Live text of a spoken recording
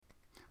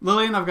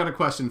Lillian, I've got a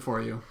question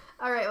for you.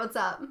 All right, what's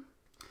up? Have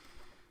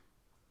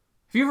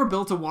you ever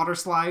built a water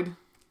slide?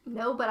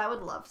 No, but I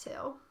would love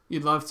to.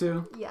 You'd love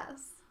to?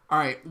 Yes. All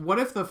right, what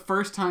if the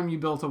first time you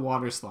built a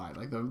water slide,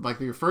 like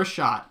your first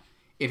shot,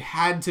 it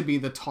had to be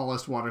the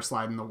tallest water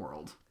slide in the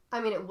world? I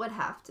mean, it would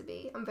have to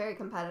be. I'm very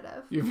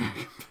competitive. You're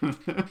very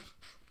competitive.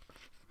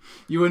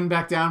 You wouldn't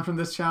back down from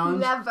this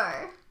challenge?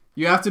 Never.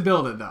 You have to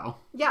build it, though.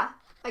 Yeah,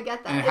 I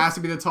get that. And it has to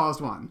be the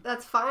tallest one.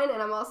 That's fine,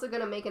 and I'm also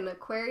going to make an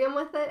aquarium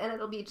with it, and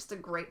it'll be just a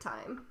great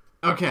time.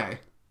 Okay.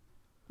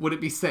 Would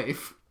it be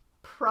safe?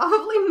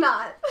 Probably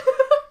not.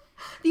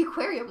 The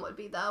aquarium would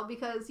be, though,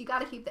 because you got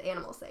to keep the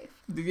animals safe.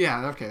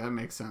 Yeah, okay, that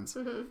makes sense.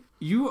 Mm-hmm.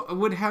 You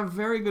would have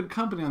very good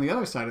company on the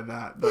other side of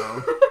that,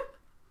 though.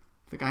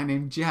 The guy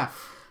named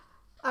Jeff.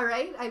 All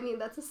right, I mean,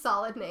 that's a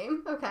solid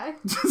name. Okay.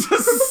 Just a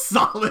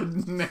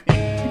solid name.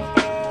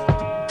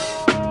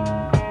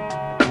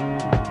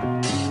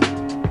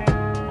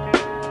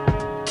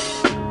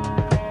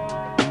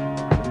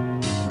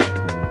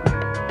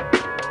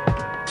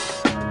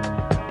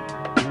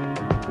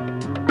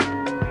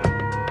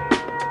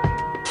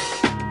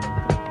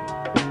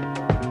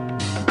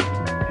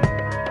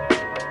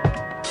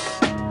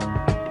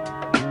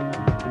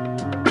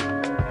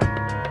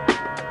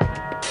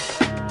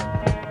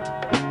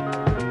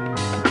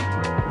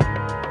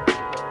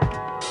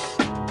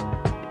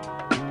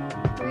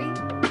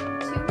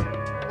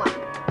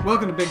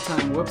 Welcome to Big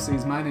Time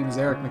Whoopsies. My name is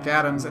Eric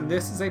McAdams, and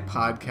this is a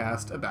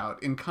podcast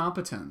about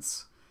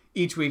incompetence.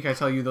 Each week I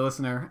tell you, the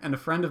listener, and a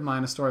friend of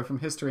mine a story from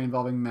history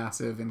involving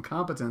massive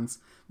incompetence.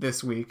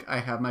 This week I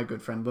have my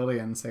good friend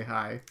Lillian. Say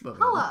hi,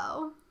 Lillian.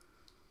 Hello.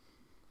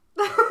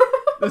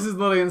 This is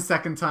Lillian's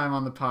second time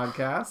on the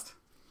podcast.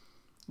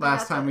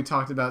 Last time we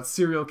talked about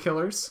serial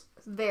killers.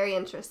 Very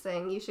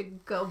interesting. You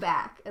should go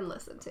back and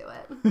listen to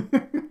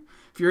it.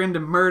 If you're into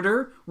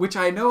murder, which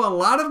I know a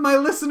lot of my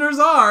listeners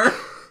are...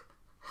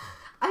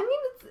 I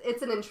mean,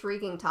 it's an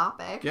intriguing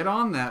topic. Get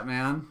on that,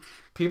 man.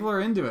 People are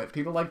into it.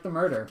 People like the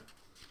murder.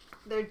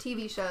 There are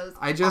TV shows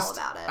all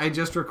about it. I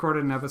just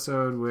recorded an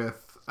episode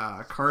with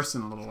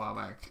Carson a little while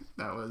back.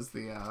 That was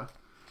the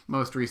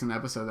most recent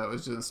episode that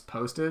was just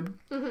posted.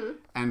 Mm-hmm.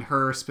 And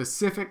her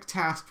specific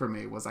task for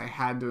me was I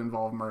had to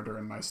involve murder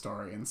in my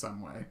story in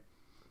some way.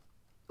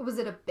 Was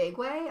it a big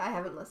way? I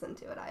haven't listened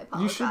to it. I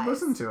apologize. You should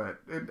listen to it.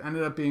 It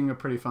ended up being a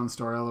pretty fun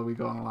story, although we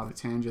go on a lot of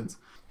tangents.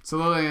 So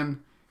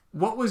Lillian...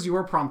 what was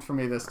your prompt for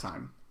me this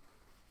time?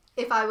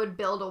 If I would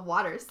build a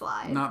water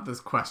slide. Not this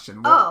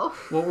question. What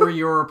were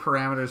your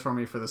parameters for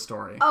me for the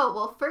story? Oh,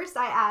 well, first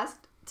I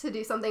asked to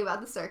do something about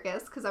the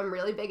circus, because I'm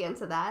really big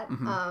into that.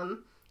 Mm-hmm.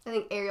 I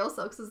think Aerial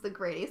Silks is the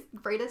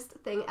greatest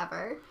thing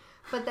ever.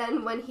 But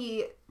then when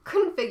he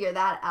couldn't figure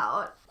that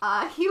out,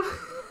 he...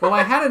 Well,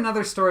 I had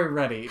another story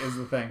ready, is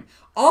the thing.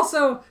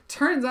 Also,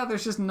 turns out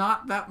there's just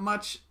not that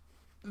much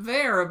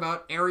there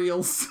about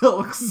Aerial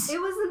Silks.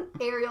 It wasn't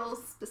Aerial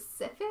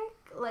specific.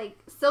 Like,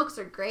 silks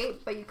are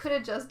great, but you could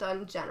have just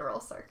done general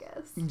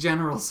circus.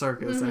 General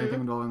circus, mm-hmm. Anything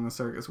involving the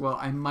circus. Well,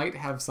 I might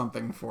have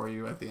something for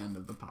you at the end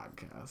of the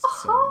podcast. Oh,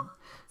 so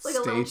it's like a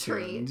little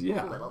tuned. treat.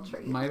 Yeah, a little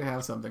treat. Might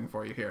have something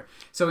for you here.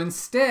 So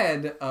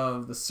instead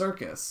of the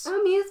circus...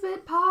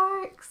 amusement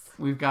parks.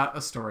 We've got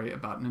a story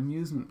about an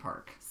amusement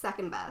park.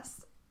 Second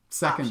best.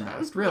 Second option.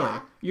 best, really?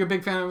 Yeah. You're a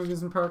big fan of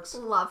amusement parks?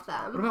 Love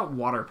them. What about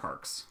water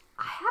parks?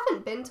 I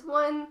haven't been to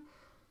one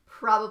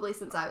probably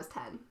since I was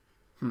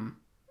 10.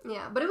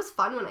 Yeah, but it was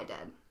fun when I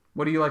did.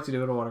 What do you like to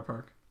do at a water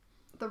park?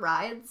 The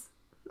rides.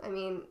 I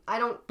mean, I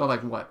don't... But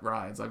like what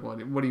rides? Like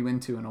what are you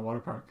into in a water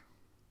park?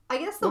 I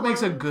guess What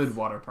makes a good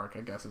water park,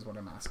 I guess, is what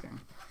I'm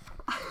asking.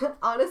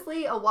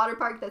 Honestly, a water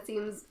park that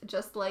seems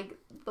just like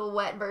the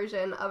wet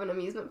version of an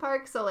amusement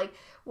park. So like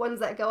ones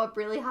that go up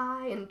really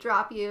high and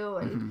drop you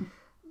and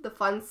the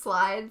fun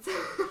slides.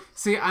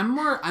 See,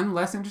 I'm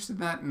less interested in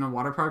that in a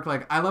water park.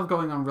 Like, I love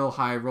going on real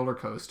high roller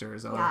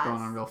coasters. I love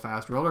going on real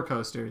fast roller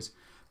coasters.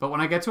 But when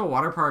I get to a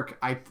water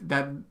park,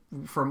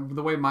 from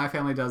the way my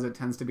family does it,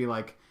 tends to be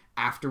like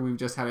after we've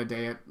just had a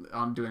day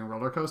on doing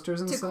roller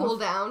coasters and stuff. To cool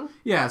down?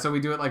 Yeah, so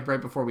we do it like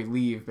right before we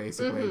leave,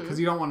 basically.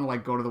 Because you don't want to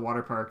like go to the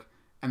water park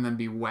and then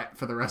be wet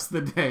for the rest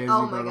of the day as you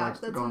go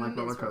that's on like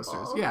roller miserable.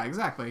 coasters. Yeah,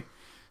 exactly.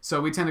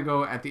 So we tend to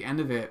go at the end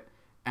of it,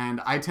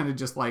 and I tend to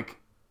just like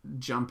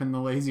jump in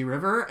the lazy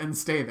river and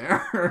stay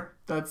there. Are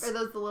those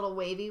the little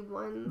wavy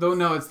ones? Though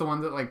no, it's the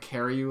ones that like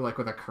carry you like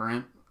with a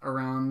current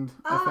around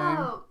a thing.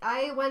 Oh,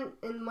 I went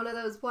in one of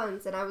those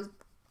once and I was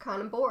kind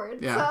of bored.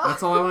 Yeah, so.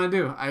 That's all I want to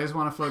do. I just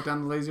want to float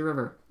down the lazy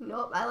river.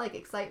 Nope, I like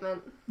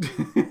excitement.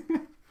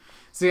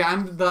 See,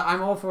 I'm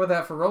all for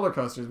that for roller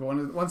coasters,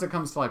 but once it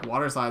comes to like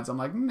water slides, I'm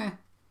like, meh.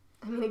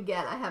 I mean,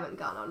 again, I haven't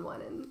gone on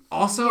one in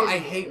Also, years I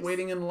and hate years.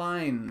 waiting in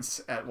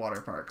lines at water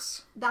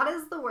parks. That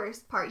is the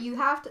worst part.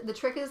 The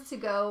trick is to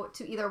go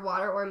to either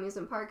water or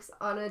amusement parks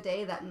on a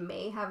day that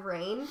may have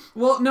rain.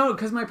 Well, no,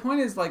 because my point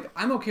is, like,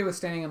 I'm okay with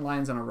standing in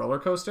lines on a roller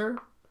coaster,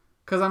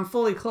 because I'm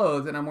fully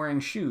clothed and I'm wearing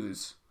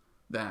shoes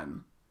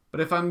then.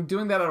 But if I'm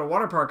doing that at a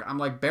water park, I'm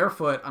like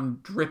barefoot,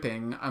 I'm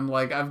dripping, I'm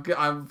like,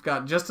 I've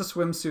got just a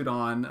swimsuit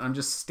on, and I'm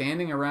just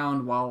standing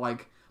around while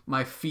like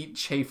my feet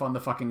chafe on the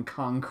fucking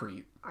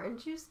concrete.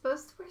 Aren't you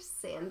supposed to wear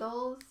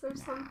sandals or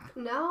something?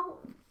 No?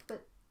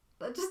 But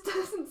that just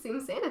doesn't seem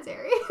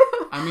sanitary.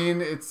 I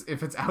mean,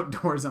 if it's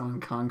outdoors and on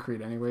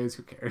concrete anyways,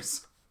 who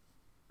cares?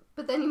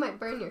 But then you might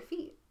burn your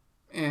feet.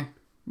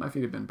 My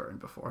feet have been burned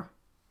before.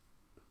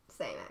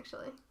 Same,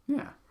 actually.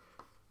 Yeah.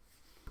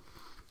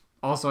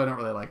 Also, I don't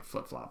really like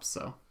flip-flops,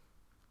 so...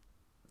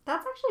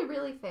 That's actually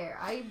really fair.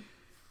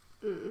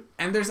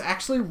 And there's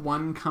actually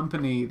one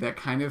company that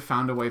kind of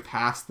found a way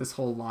past this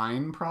whole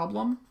line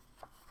problem.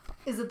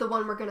 Is it the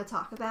one we're going to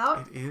talk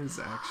about? It is,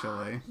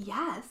 actually.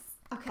 Yes.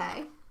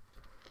 Okay.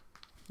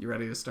 You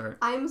ready to start?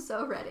 I'm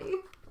so ready.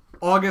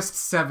 August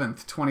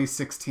 7th,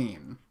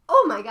 2016.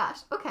 Oh my gosh.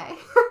 Okay.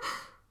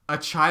 A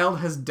child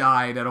has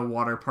died at a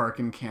water park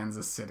in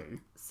Kansas City.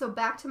 So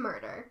back to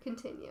murder.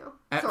 Continue.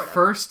 At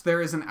first,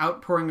 there is an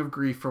outpouring of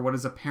grief for what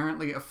is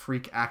apparently a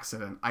freak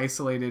accident,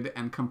 isolated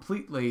and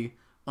completely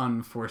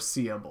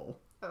unforeseeable.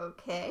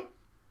 Okay.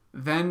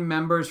 Then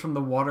members from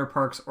the water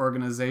park's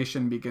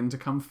organization begin to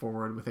come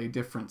forward with a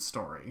different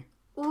story.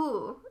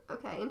 Ooh,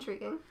 okay,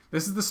 intriguing.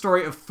 This is the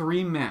story of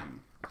 3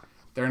 men.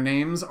 Their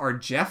names are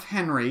Jeff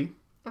Henry,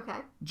 okay,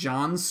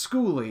 John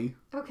Schooley,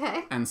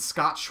 okay, and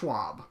Scott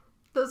Schwab.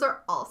 Those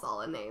are all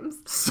solid names.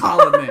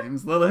 Solid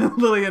names.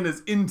 Lillian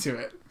is into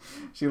it.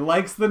 She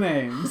likes the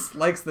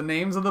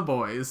names of the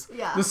boys.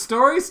 Yeah. The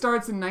story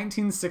starts in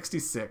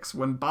 1966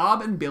 when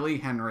Bob and Billy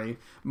Henry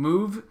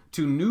move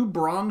to New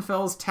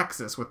Braunfels,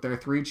 Texas with their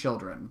 3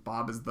 children.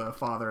 Bob is the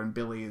father and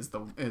Billy is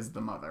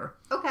the mother.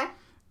 Okay.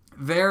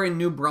 There in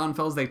New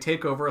Braunfels, they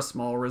take over a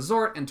small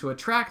resort, and to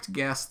attract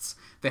guests,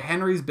 the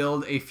Henrys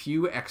build a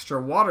few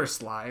extra water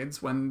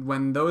slides.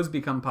 When those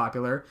become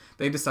popular,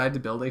 they decide to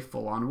build a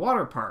full-on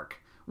water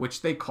park,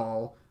 which they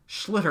call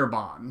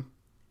Schlitterbahn.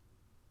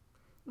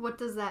 What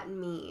does that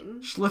mean?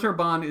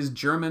 Schlitterbahn is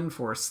German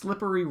for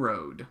slippery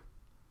road.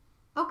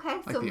 Okay,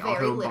 like so the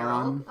very Autobahn.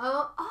 literal.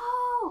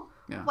 Oh,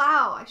 yeah.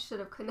 Wow, I should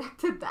have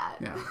connected that.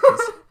 Yeah,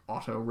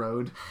 auto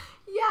road.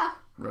 Yeah.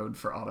 Road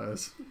for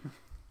autos.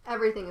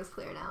 Everything is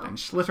clear now. And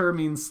Schlitter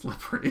means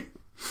slippery.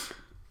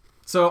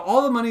 So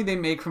all the money they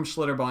make from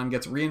Schlitterbahn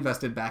gets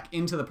reinvested back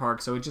into the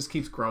park, so it just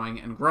keeps growing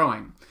and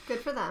growing.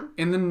 Good for them.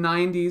 In the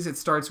 90s, it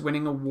starts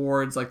winning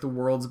awards like the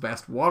world's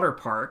best water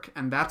park,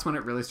 and that's when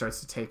it really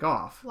starts to take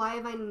off. Why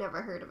have I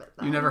never heard of it,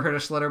 though? You never heard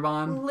of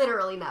Schlitterbahn?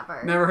 Literally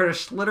never. Never heard of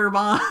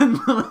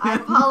Schlitterbahn? I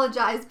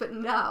apologize, but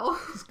no.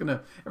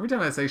 Every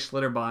time I say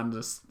Schlitterbahn,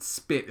 just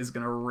spit is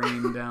gonna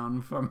rain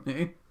down from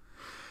me.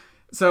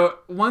 So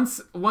once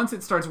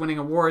it starts winning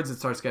awards, it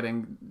starts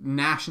getting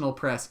national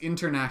press,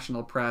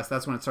 international press.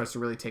 That's when it starts to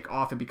really take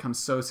off. It becomes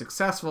so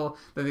successful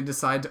that they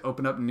decide to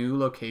open up new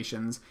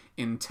locations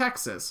in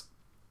Texas.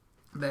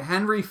 The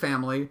Henry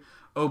family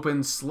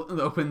opens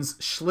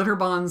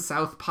Schlitterbahn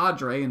South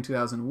Padre in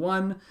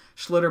 2001,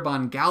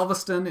 Schlitterbahn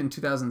Galveston in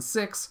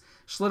 2006,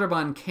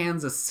 Schlitterbahn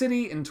Kansas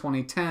City in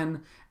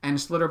 2010, and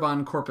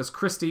Schlitterbahn Corpus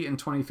Christi in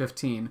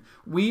 2015.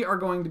 We are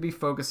going to be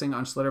focusing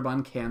on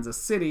Schlitterbahn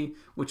Kansas City,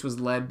 which was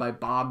led by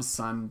Bob's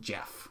son,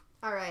 Jeff.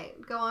 All right,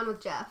 go on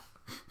with Jeff.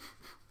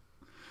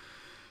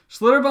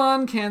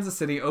 Schlitterbahn Kansas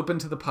City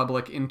opened to the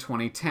public in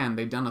 2010.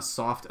 They'd done a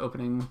soft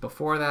opening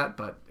before that,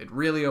 but it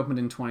really opened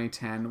in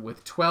 2010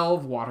 with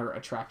 12 water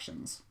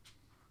attractions.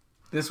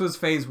 This was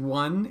phase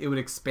 1. It would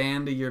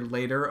expand a year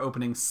later,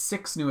 opening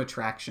 6 new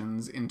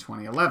attractions in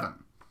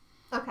 2011.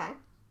 Okay.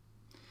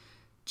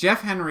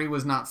 Jeff Henry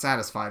was not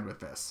satisfied with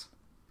this.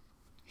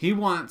 He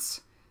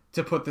wants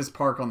to put this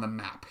park on the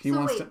map.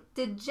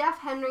 Did Jeff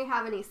Henry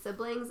have any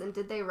siblings, and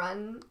did they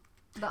run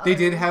the other? He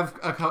did have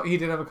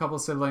a couple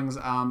siblings.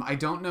 I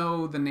don't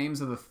know the names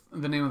of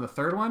the name of the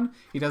third one.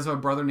 He does have a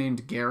brother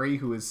named Gary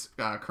who is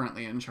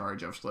currently in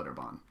charge of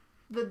Schlitterbahn.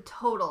 The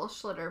total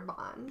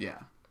Schlitterbahn. Yeah.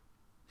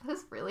 That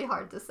is really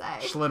hard to say.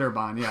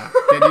 Schlitterbahn, yeah.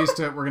 Get used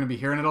to it. We're going to be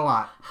hearing it a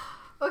lot.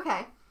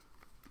 Okay.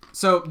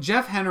 So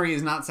Jeff Henry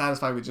is not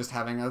satisfied with just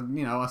having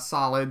a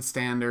solid,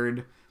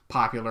 standard,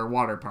 popular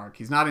water park.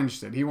 He's not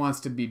interested. He wants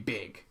to be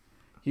big.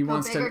 He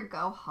wants big or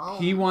go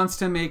home. He wants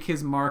to make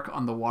his mark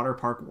on the water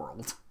park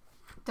world.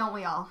 Don't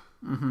we all?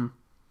 Mm-hmm.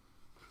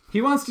 He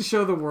wants to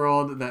show the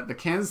world that the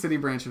Kansas City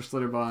branch of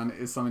Schlitterbahn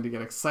is something to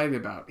get excited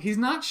about. He's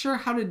not sure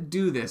how to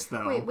do this,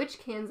 though. Wait, which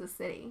Kansas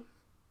City?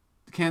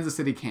 Kansas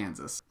City,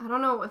 Kansas. I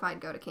don't know if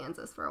I'd go to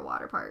Kansas for a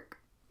water park.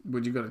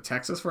 Would you go to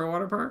Texas for a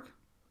water park?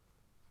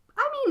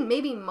 I mean,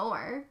 maybe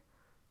more.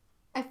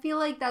 I feel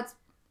like that's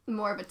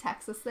more of a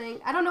Texas thing.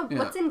 I don't know. Yeah.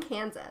 What's in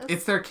Kansas?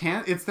 It's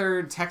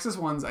their Texas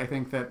ones, I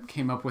think, that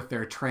came up with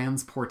their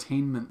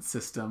transportainment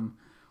system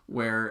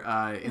where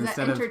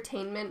instead of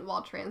entertainment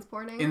while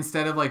transporting?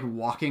 Instead of like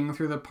walking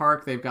through the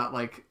park, they've got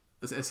like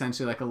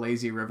essentially like a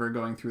lazy river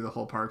going through the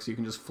whole park, so you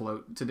can just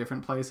float to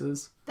different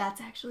places.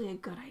 That's actually a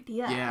good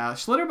idea. Yeah,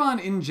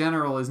 Schlitterbahn in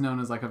general is known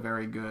as like a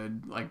very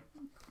good like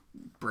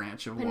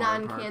branch of water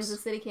parks.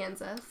 Non-Kansas City,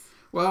 Kansas.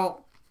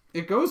 Well,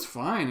 it goes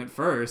fine at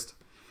first,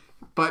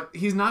 but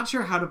he's not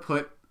sure how to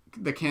put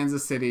the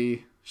Kansas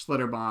City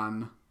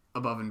Schlitterbahn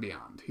above and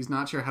beyond. He's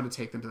not sure how to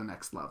take them to the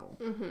next level.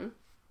 Mm-hmm.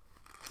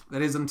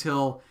 That is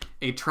until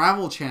a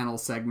Travel Channel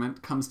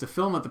segment comes to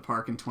film at the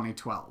park in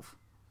 2012.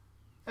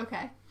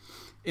 Okay.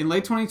 In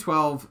late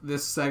 2012,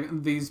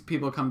 these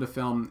people come to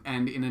film,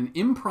 and in an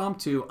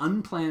impromptu,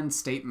 unplanned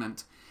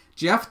statement,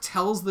 Jeff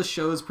tells the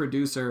show's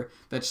producer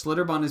that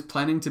Schlitterbahn is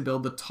planning to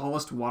build the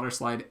tallest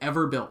waterslide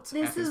ever built.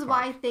 This is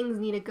why things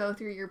need to go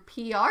through your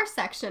PR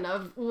section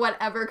of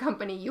whatever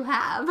company you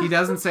have. He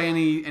doesn't say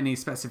any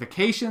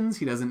specifications.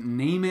 He doesn't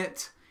name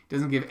it. He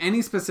doesn't give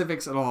any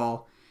specifics at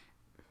all.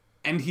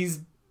 And he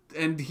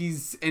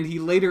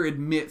later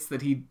admits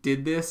that he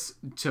did this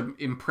to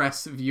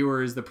impress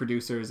viewers, the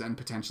producers, and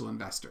potential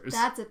investors.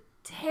 That's a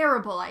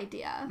terrible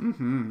idea.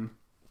 Mm-hmm.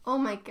 Oh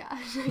my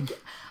gosh.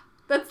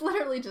 That's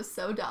literally just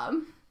so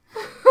dumb.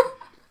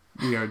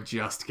 We are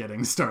just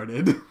getting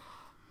started.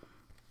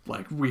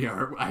 Like,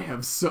 I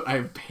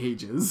have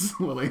pages.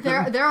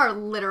 There are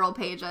literal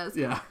pages.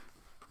 Yeah.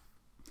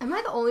 Am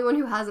I the only one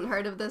who hasn't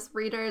heard of this,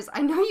 readers?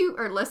 I know you,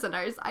 or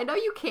listeners, I know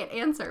you can't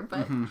answer,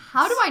 but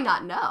how do I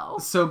not know?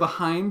 So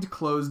behind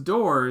closed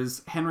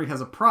doors, Henry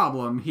has a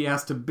problem. He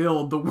has to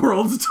build the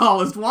world's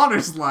tallest water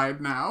slide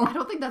now. I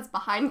don't think that's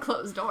behind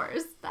closed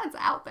doors. That's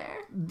out there.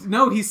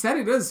 No, he said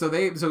it is. So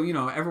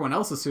everyone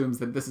else assumes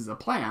that this is a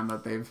plan,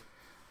 that they've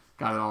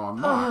got it all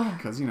on lock.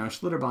 Because,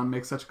 Schlitterbahn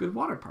makes such good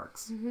water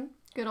parks. Mm-hmm.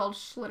 Good old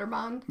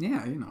Schlitterbahn.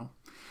 Yeah,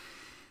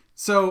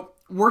 So,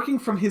 working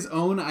from his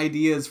own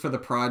ideas for the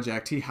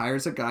project, he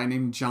hires a guy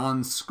named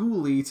John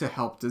Schooley to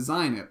help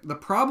design it. The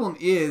problem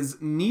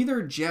is,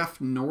 neither Jeff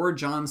nor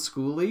John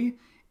Schooley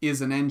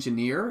is an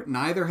engineer.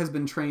 Neither has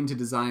been trained to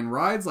design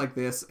rides like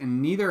this,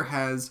 and neither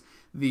has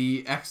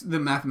the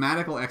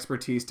mathematical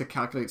expertise to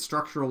calculate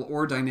structural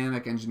or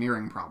dynamic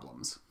engineering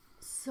problems.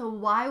 So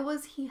why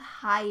was he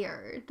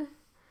hired?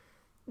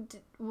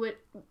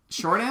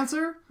 Short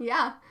answer?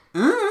 Yeah.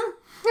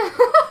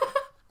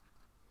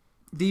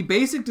 The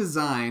basic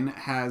design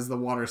has the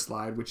water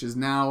slide, which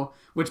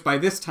by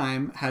this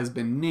time has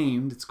been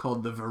named. It's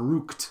called the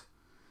Verrückt.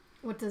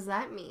 What does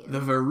that mean? The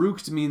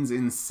Verrückt means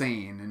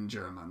insane in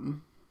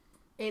German.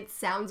 It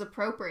sounds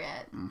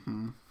appropriate.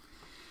 Mm-hmm.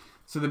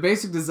 So the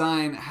basic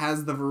design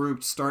has the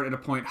Verrückt start at a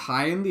point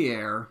high in the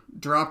air,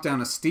 drop down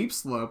a steep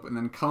slope, and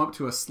then come up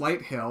to a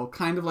slight hill,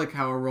 kind of like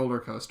how a roller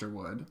coaster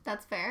would.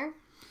 That's fair.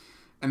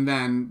 And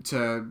then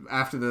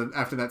after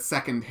that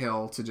second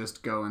hill to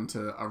just go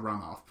into a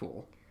runoff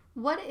pool.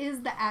 What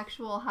is the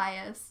actual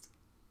highest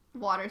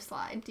water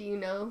slide? Do you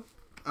know?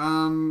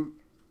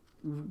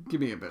 Give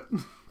me a bit.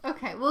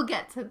 Okay, we'll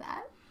get to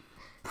that.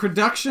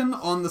 Production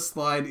on the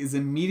slide is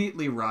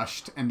immediately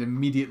rushed and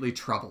immediately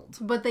troubled.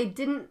 But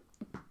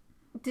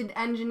did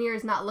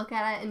engineers not look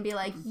at it and be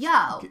like,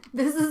 yo,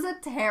 this is a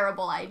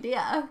terrible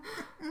idea?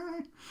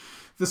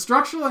 The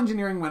structural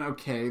engineering went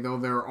okay, though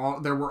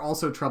there were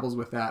also troubles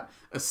with that.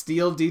 A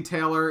steel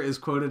detailer is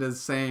quoted as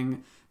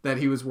saying that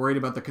he was worried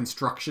about the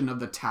construction of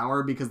the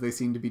tower because they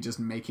seemed to be just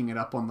making it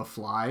up on the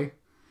fly.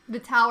 The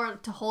tower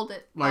to hold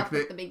it up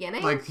at the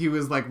beginning? Like, he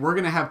was like, we're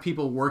going to have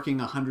people working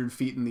 100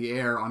 feet in the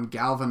air on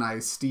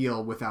galvanized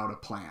steel without a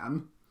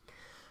plan.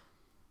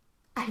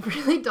 I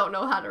really don't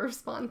know how to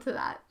respond to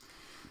that.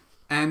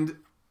 And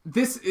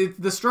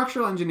the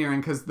structural engineering,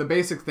 because the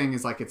basic thing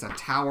is, like, it's a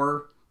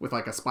tower with,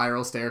 like, a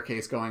spiral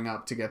staircase going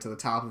up to get to the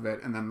top of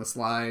it, and then the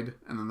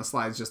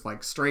slide's just,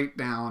 like, straight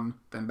down,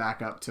 then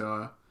back up to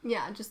a...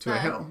 Yeah, just to a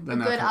hill.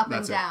 Then a good up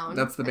and down.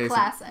 That's the basic.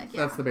 Classic.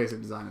 Yeah. That's the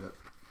basic design of it.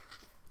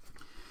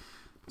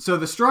 So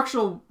the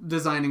structural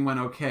designing went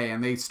okay,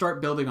 and they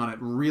start building on it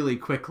really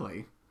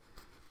quickly.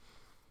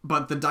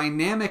 But the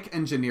dynamic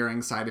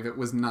engineering side of it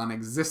was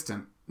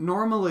non-existent.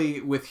 Normally,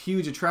 with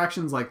huge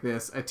attractions like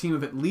this, a team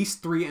of at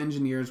least 3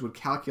 engineers would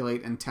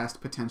calculate and test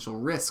potential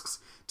risks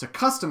to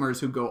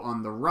customers who go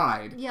on the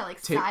ride. Yeah, like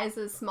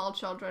sizes, small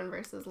children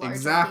versus larger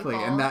exactly,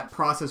 people. And that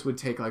process would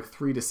take like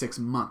 3 to 6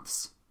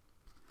 months.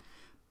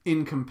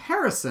 In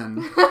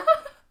comparison,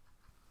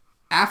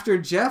 after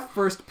Jeff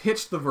first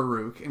pitched the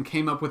Verrückt and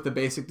came up with the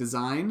basic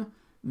design,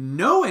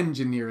 no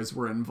engineers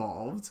were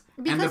involved.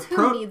 Because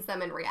who needs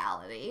them in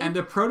reality? And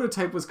a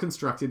prototype was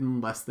constructed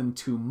in less than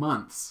 2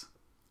 months.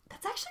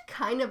 That's actually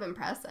kind of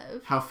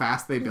impressive. How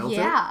fast they built it?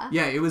 Yeah.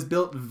 Yeah, it was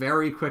built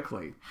very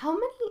quickly. How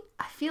many?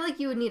 I feel like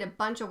you would need a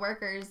bunch of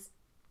workers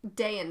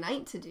day and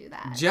night to do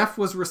that. Jeff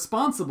was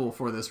responsible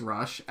for this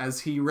rush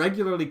as he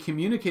regularly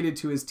communicated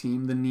to his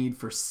team the need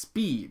for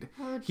speed.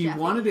 He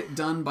wanted it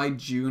done by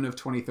June of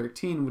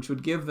 2013, which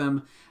would give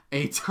them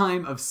a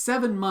time of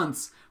 7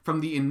 months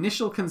from the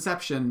initial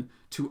conception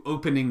to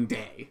opening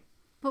day.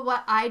 But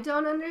what I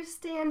don't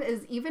understand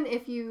is even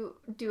if you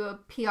do a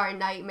PR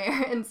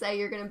nightmare and say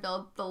you're going to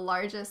build the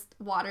largest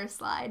water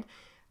slide,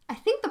 I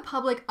think the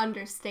public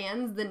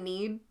understands the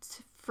need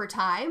for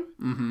time.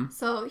 Mm-hmm.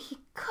 So he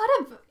could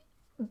have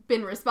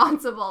been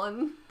responsible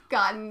and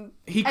gotten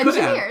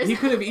engineers. He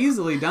could have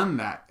easily done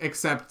that,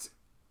 except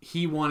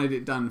he wanted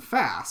it done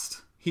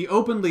fast. He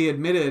openly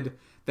admitted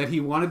that he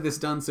wanted this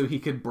done so he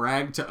could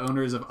brag to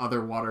owners of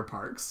other water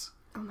parks.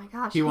 Oh my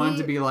gosh. He wanted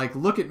to be like,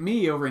 look at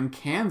me over in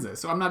Kansas.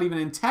 So I'm not even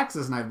in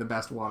Texas and I have the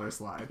best water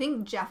slide. I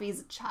think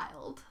Jeffy's a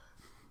child.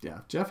 Yeah,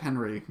 Jeff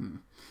Henry.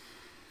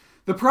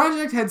 The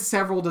project had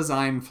several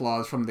design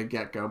flaws from the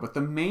get-go, but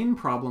the main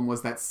problem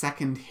was that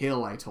second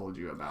hill I told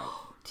you about.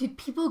 Did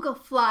people go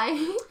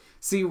flying?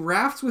 See,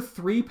 rafts with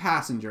 3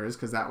 passengers,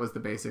 because that was the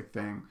basic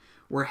thing,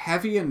 were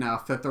heavy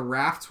enough that the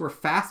rafts were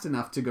fast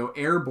enough to go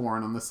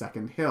airborne on the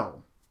second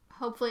hill.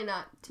 Hopefully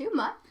not too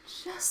much.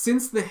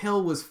 Since the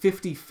hill was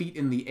 50 feet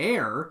in the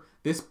air,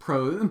 this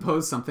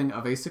imposed something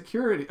of a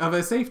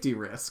safety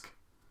risk.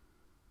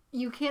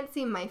 You can't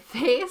see my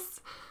face,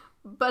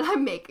 but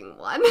I'm making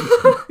one.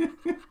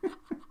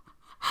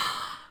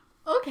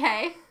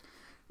 Okay.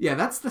 Yeah,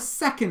 that's the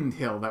second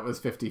hill that was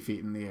 50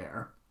 feet in the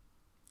air.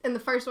 And the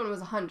first one was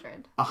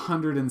 100.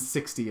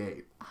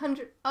 168.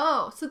 100.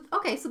 Oh, so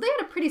okay, so they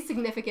had a pretty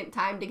significant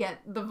time to get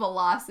the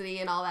velocity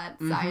and all that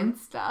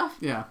science stuff.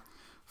 Yeah.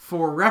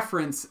 For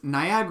reference,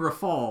 Niagara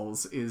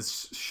Falls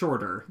is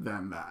shorter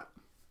than that.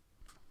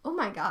 Oh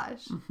my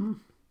gosh. Mm-hmm.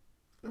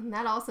 And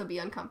that'd also be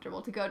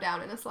uncomfortable to go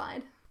down in a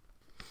slide.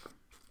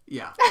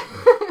 Yeah,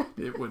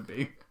 it would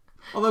be.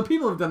 Although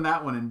people have done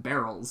that one in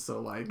barrels, so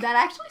like... That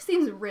actually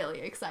seems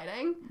really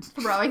exciting,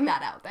 throwing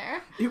that out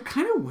there. It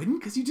kind of wouldn't,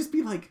 because you'd just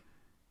be like,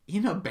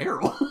 in a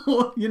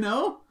barrel, you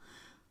know?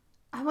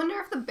 I wonder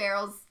if the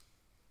barrels...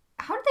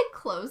 How did they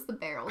close the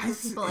barrels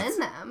with people in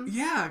them?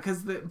 Yeah,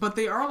 but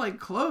they are like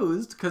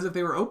closed, because if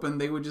they were open,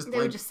 they would just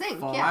sink,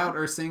 fall out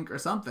or sink or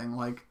something.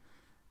 Like,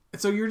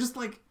 so you're just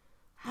like,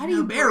 how do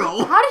you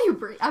barrel? How do you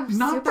breathe? I'm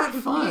not super that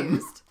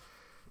confused. Fun.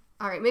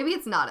 All right, maybe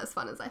it's not as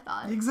fun as I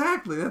thought.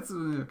 Exactly. That's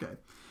okay.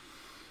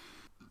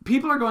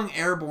 People are going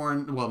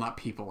airborne. Well, not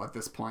people at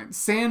this point.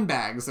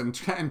 Sandbags and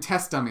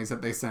test dummies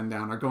that they send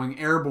down are going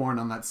airborne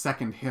on that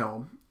second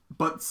hill.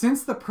 But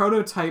since the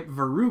prototype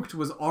Verrucht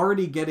was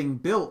already getting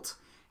built,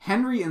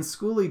 Henry and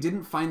Schooley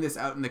didn't find this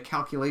out in the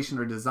calculation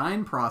or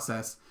design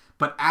process,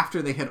 but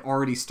after they had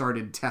already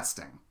started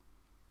testing.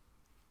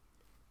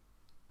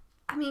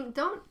 I mean,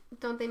 don't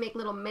they make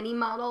little mini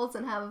models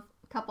and have a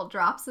couple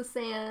drops of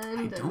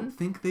sand? I don't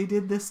think they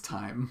did this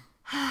time.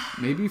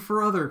 Maybe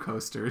for other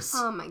coasters.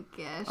 Oh my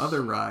gosh.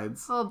 Other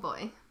rides. Oh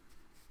boy.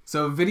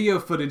 So video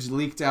footage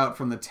leaked out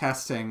from the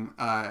testing,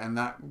 and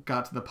that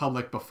got to the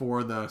public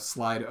before the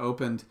slide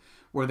opened,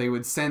 where they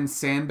would send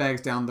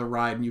sandbags down the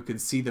ride and you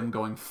could see them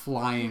going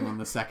flying on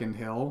the second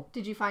hill.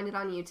 Did you find it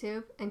on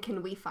YouTube? And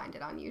can we find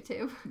it on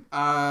YouTube?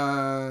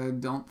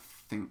 Don't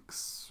think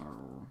so.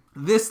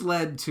 This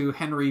led to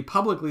Henry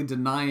publicly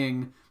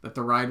denying that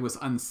the ride was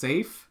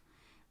unsafe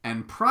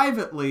and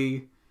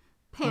privately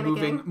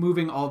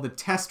moving all the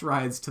test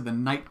rides to the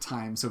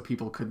nighttime so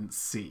people couldn't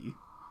see.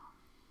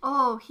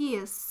 Oh, he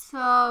is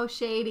so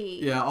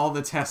shady. Yeah, all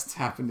the tests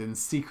happened in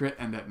secret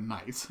and at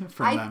night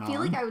from then on. I feel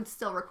like I would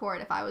still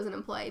record if I was an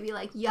employee. Be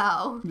like,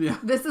 yo, yeah.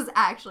 This is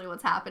actually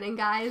what's happening,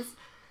 guys.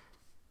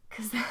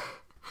 Because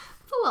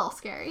it's a little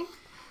scary.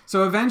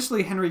 So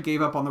eventually Henry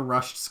gave up on the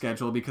rushed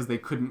schedule because they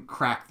couldn't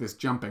crack this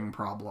jumping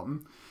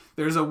problem.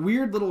 There's a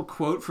weird little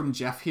quote from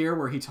Jeff here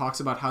where he talks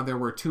about how there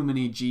were too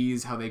many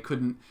G's, how there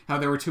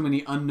were too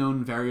many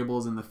unknown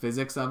variables in the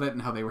physics of it,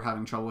 and how they were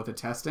having trouble with the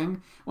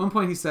testing. At one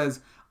point he says,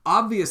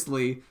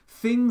 obviously,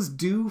 things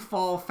do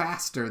fall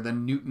faster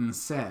than Newton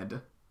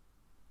said.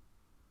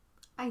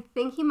 I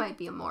think he might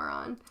be a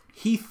moron.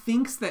 He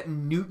thinks that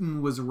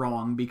Newton was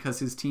wrong because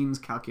his team's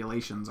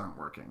calculations aren't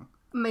working.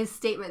 My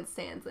statement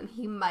stands, and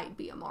he might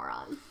be a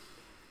moron.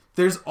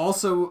 There's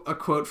also a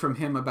quote from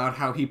him about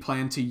how he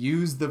planned to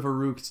use the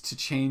Verrucht to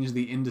change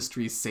the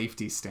industry's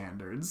safety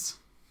standards.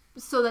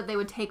 So that they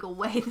would take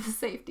away the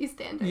safety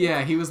standards.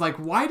 Yeah, he was like,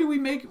 why do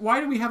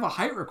we have a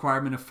height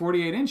requirement of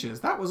 48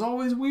 inches? That was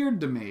always weird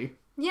to me.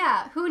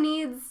 Yeah, who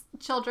needs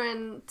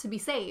children to be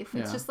safe?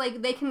 It's Yeah. just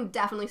like, they can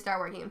definitely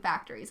start working in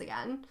factories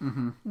again.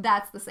 Mm-hmm.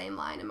 That's the same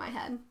line in my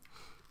head.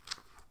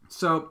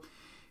 So,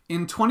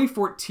 in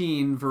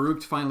 2014,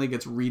 Verrucht finally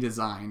gets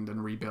redesigned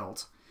and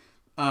rebuilt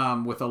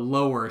with a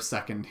lower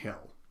second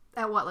hill.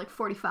 At what, like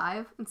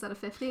 45 instead of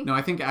 50? No,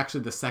 I think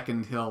actually the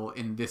second hill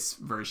in this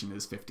version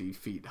is 50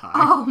 feet high.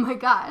 Oh my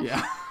gosh.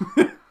 Yeah.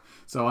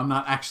 So I'm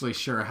not actually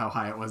sure how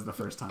high it was the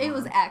first time. It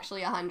was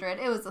actually 100.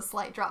 It was a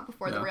slight drop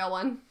before the real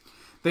one.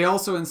 They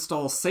also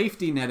install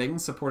safety netting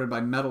supported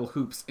by metal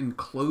hoops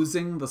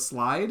enclosing the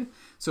slide.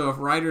 So if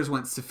riders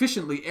went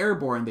sufficiently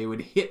airborne, they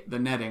would hit the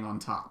netting on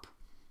top.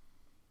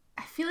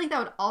 I feel like that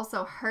would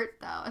also hurt,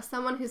 though. As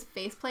someone who's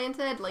face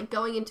planted, like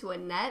going into a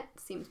net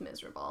seems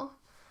miserable.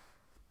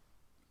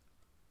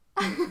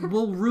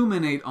 We'll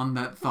ruminate on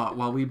that thought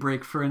while we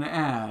break for an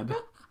ad.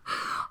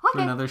 For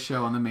another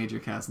show on the Major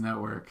Cast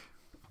Network.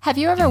 Have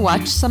you ever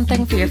watched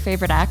something for your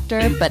favorite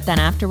actor, but then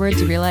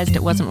afterwards you realized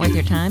it wasn't worth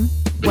your time?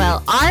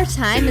 Well, our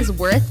time is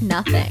worth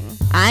nothing.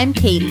 I'm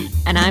Katie.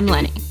 And I'm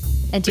Lenny.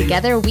 And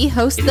together we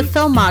host The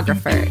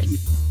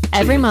Filmographers.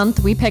 Every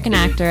month we pick an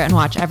actor and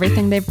watch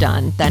everything they've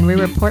done. Then we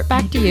report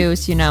back to you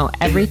so you know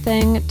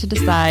everything to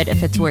decide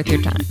if it's worth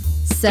your time.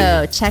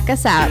 So check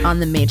us out on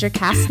the Major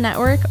Cast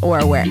Network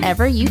or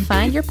wherever you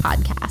find your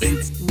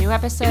podcasts. New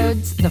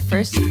episodes the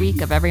first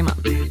week of every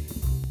month.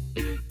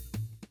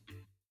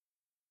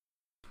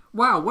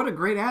 Wow, what a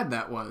great ad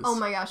that was. Oh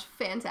my gosh,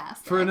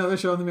 fantastic. For another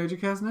show on the Major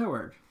Cast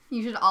Network.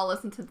 You should all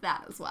listen to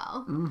that as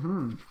well.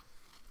 Mm-hmm.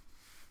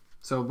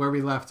 So where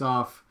we left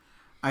off,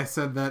 I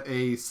said that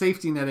a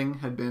safety netting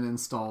had been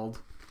installed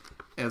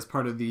as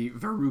part of the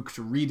Verrucht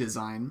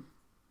redesign.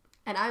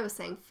 And I was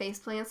saying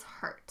faceplants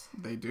hurt.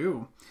 They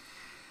do.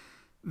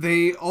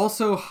 They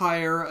also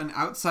hire an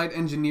outside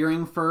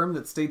engineering firm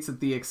that states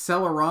that the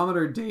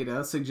accelerometer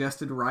data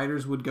suggested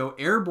riders would go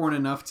airborne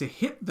enough to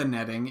hit the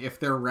netting if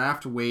their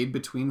raft weighed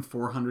between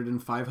 400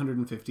 and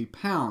 550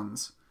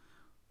 pounds,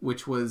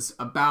 which was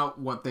about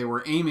what they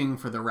were aiming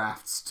for the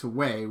rafts to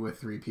weigh with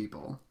 3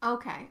 people.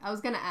 Okay, I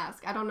was going to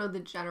ask. I don't know the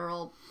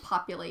general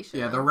population.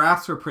 Yeah, the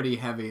rafts were pretty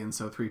heavy, and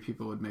so 3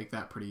 people would make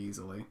that pretty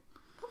easily.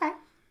 Okay.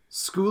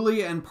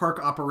 Schoolie and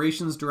Park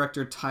Operations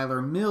Director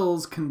Tyler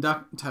Miles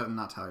conducted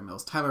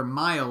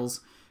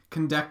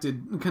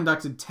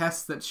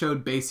tests that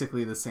showed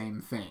basically the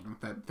same thing.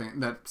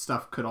 That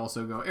stuff could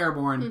also go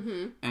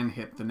airborne and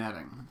hit the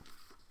netting.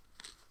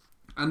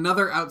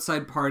 Another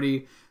outside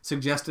party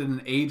suggested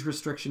an age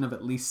restriction of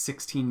at least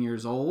 16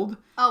 years old.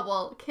 Oh,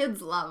 well,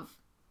 kids love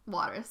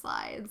water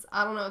slides.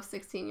 I don't know if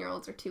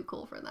 16-year-olds are too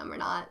cool for them or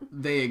not.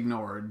 They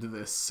ignored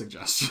this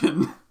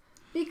suggestion.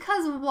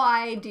 Because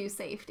why do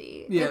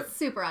safety? Yeah. It's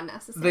super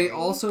unnecessary. They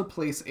also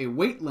place a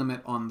weight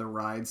limit on the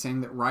ride,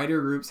 saying that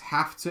rider groups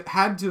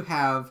had to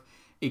have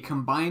a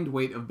combined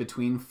weight of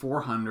between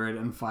 400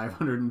 and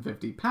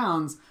 550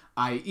 pounds,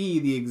 i.e.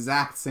 the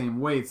exact same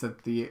weights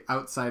that the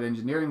outside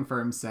engineering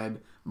firm said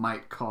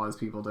might cause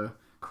people to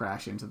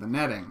crash into the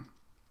netting.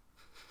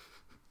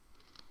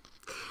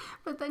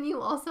 But then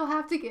you also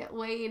have to get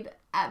weighed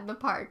at the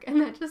park, and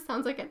that just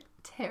sounds like a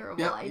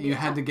terrible idea. You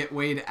had to get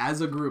weighed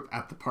as a group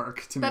at the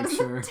park to make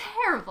sure a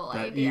terrible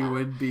that idea. you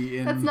would be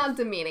in... That's not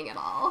demeaning at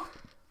all.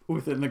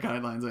 Within the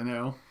guidelines, I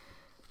know.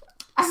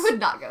 I would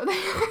not go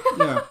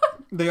there. Yeah.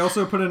 They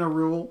also put in a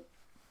rule.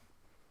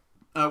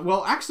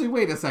 Well, actually,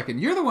 wait a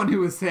second. You're the one who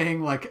was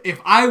saying, like, if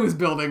I was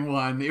building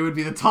one, it would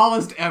be the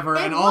tallest ever,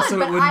 and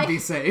also it wouldn't be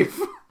safe.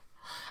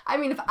 I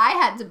mean, if I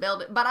had to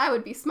build it, but I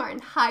would be smart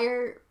and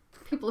hire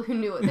people who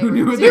knew what they were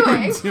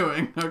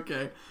doing.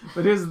 Okay.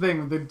 But here's the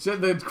thing.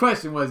 The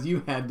question was,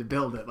 you had to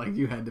build it. Like,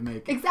 you had to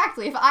make it.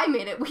 Exactly. If I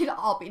made it, we'd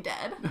all be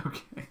dead.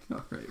 Okay.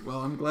 All right.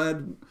 Well, I'm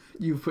glad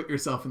you put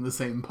yourself in the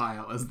same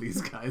pile as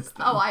these guys,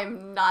 then. Oh,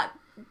 I'm not...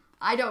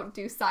 I don't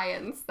do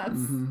science.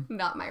 That's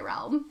not my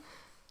realm.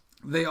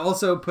 They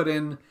also put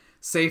in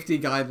safety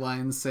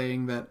guidelines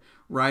saying that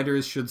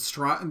riders should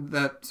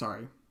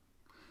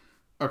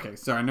Okay,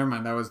 sorry, never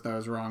mind. That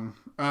was wrong.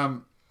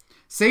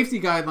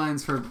 Safety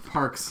guidelines for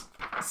parks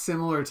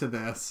similar to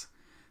this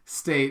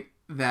state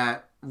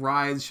that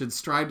rides should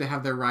strive to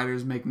have their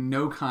riders make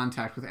no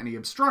contact with any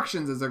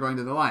obstructions as they're going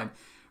to the line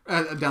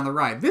down the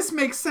ride. This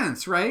makes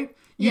sense, right?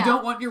 You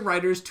don't want your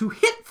riders to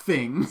hit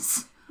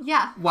things.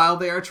 Yeah. While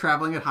they are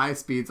traveling at high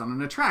speeds on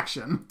an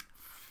attraction.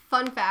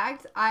 Fun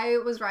fact, I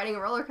was riding a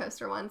roller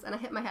coaster once and I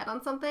hit my head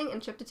on something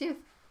and chipped a tooth.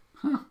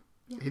 Huh.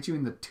 Yeah. Hit you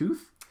in the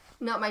tooth?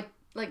 No, my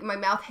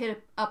mouth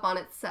hit up on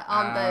itself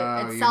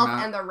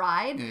and the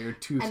ride. Yeah, your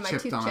tooth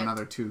chipped on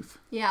another tooth.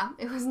 Yeah,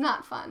 it was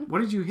not fun. What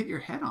did you hit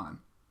your head on?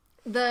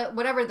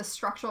 Whatever the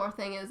structural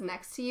thing is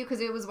next to you, because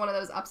it was one of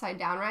those upside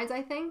down rides,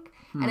 I think,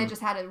 and it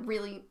just had a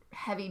really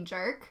heavy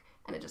jerk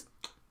and it just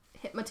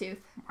hit my tooth.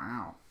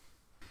 Wow.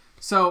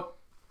 So,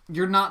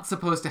 you're not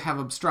supposed to have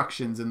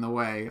obstructions in the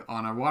way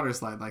on a water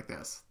slide like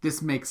this.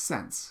 This makes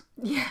sense.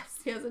 Yes,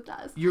 it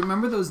does. You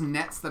remember those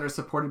nets that are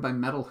supported by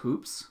metal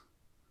hoops?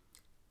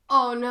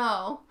 Oh,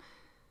 no.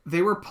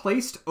 They were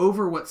placed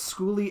over what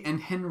Schoolie and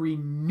Henry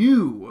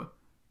knew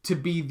to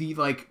be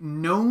the,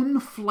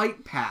 known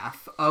flight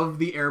path of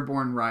the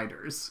airborne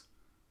riders.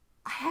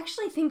 I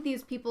actually think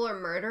these people are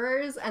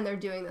murderers, and they're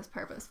doing this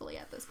purposefully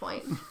at this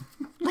point.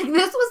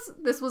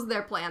 This was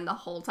their plan the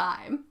whole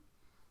time.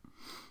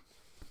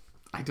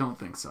 I don't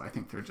think so. I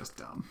think they're just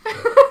dumb.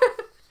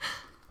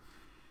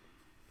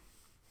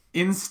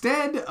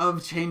 Instead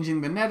of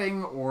changing the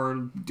netting or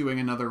doing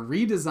another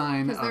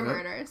redesign because they're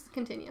murderers.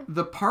 Continue.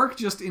 The park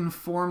just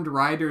informed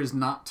riders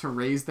not to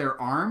raise their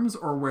arms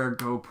or wear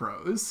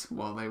GoPros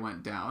while they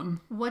went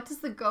down. What does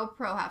the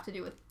GoPro have to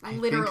do with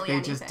literally anything? I think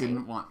they just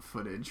didn't want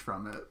footage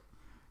from it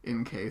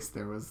in case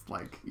there was,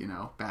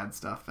 bad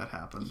stuff that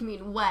happened. You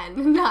mean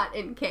when, not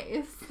in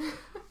case.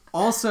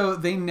 Also,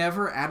 they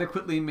never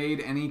adequately made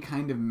any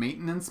kind of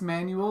maintenance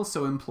manual,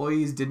 so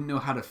employees didn't know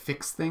how to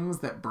fix things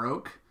that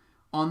broke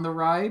on the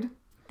ride.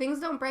 Things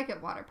don't break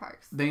at water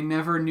parks. They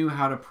never knew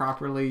how to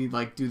properly,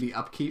 do the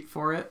upkeep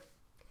for it.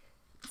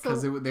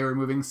 Because they were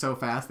moving so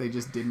fast, they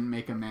just didn't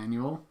make a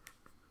manual.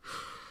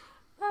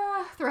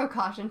 Throw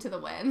caution to the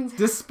wind.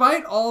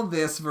 Despite all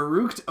this,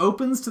 Verrucht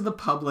opens to the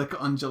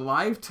public on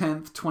July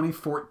 10th,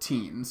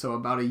 2014, so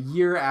about a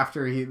year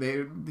after he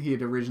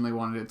had originally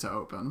wanted it to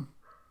open.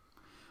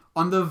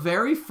 On the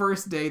very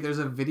first day, there's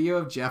a video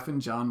of Jeff and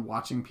John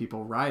watching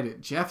people ride it.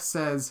 Jeff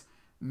says,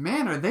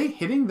 "Man, are they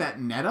hitting that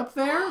net up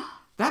there?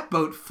 That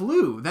boat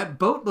flew. That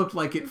boat looked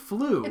like it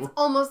flew." It's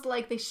almost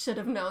like they should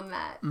have known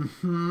that.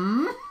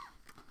 Mm-hmm.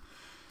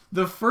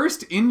 The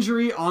first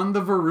injury on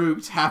the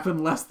Verrucht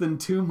happened less than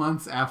 2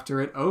 months after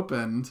it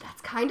opened.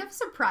 That's kind of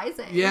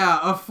surprising. Yeah,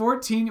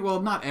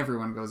 well, not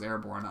everyone goes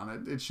airborne on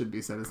it. It should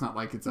be said. It's not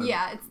like it's a...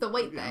 Yeah, it's the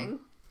weight thing.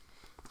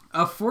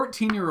 A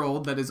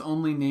 14-year-old that is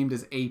only named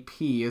as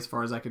AP, as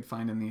far as I could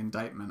find in the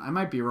indictment. I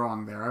might be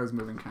wrong there. I was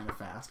moving kind of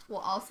fast.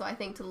 Well, also, I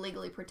think to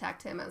legally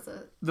protect him as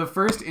a... The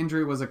first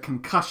injury was a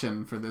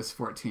concussion for this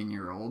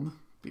 14-year-old,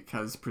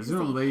 because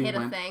presumably he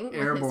went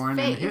airborne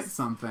and hit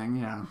something,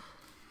 yeah.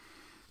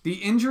 The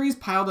injuries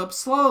piled up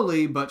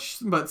slowly, but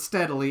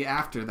steadily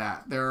after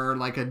that. There are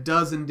like a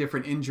dozen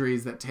different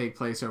injuries that take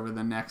place over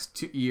the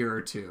next year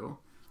or two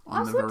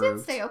on the Verrucht. Also, it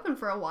did stay open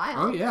for a while.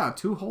 Oh yeah,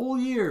 2 whole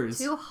years.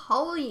 2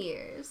 whole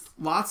years.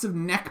 Lots of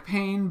neck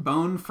pain,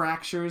 bone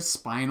fractures,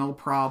 spinal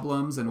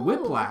problems, and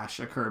whiplash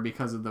occur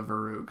because of the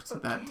Verrucht.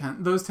 Okay.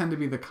 Those tend to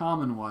be the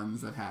common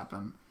ones that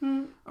happen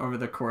over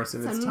the course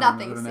of its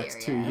time over the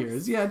next 2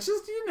 years. Yeah,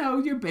 just,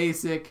 your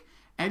basic...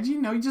 And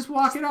you just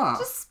walk it off.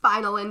 Just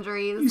spinal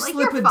injuries. You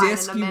slip a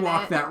disc, you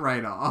walk that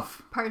right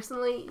off.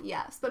 Personally,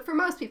 yes. But for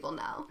most people,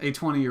 no. A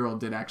 20-year-old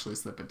did actually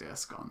slip a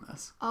disc on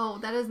this. Oh,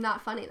 that is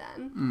not funny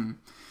then.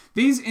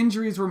 These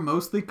injuries were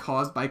mostly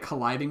caused by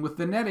colliding with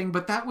the netting,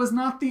 but that was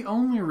not the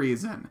only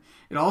reason.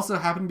 It also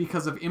happened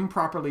because of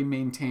improperly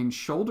maintained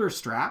shoulder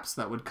straps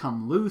that would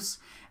come loose,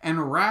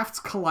 and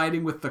rafts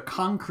colliding with the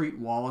concrete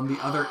wall on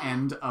the other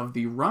end of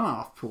the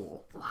runoff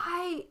pool.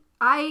 Why?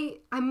 I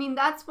mean,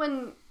 that's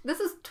when... This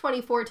is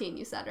 2014,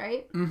 you said,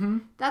 right? Mm-hmm.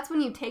 That's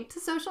when you take to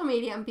social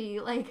media and be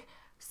like,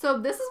 so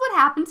this is what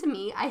happened to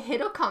me. I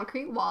hit a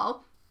concrete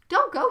wall.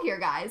 Don't go here,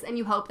 guys. And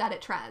you hope that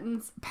it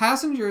trends.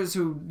 Passengers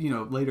who,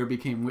 later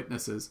became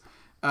witnesses,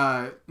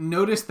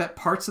 noticed that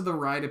parts of the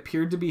ride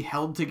appeared to be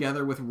held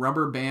together with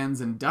rubber bands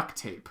and duct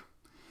tape.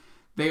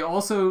 They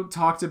also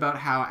talked about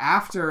how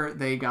after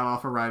they got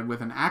off a ride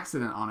with an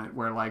accident on it,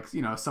 where,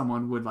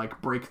 someone would,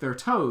 break their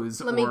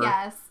toes. Let me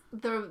guess.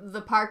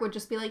 The park would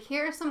just be like,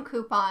 here are some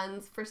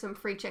coupons for some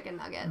free chicken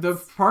nuggets.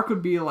 The park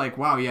would be like,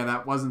 wow, yeah,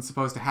 that wasn't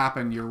supposed to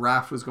happen. Your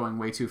raft was going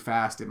way too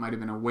fast. It might have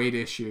been a weight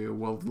issue.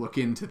 We'll look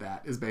into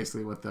that, is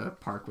basically what the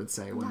park would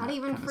say. Not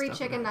even free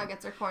chicken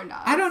nuggets or corn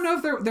dogs. I don't know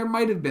if there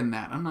might have been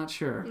that. I'm not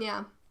sure.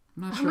 Yeah.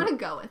 I'm going to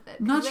go with it.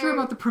 I'm not sure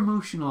about the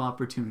promotional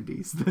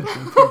opportunities that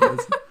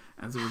happened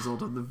as a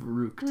result of the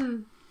Verrucht.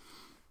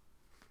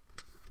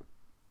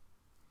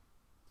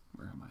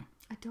 Where am I?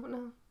 I don't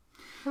know.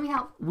 Let me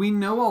help. We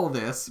know all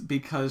this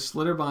because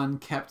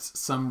Schlitterbahn kept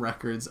some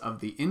records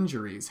of the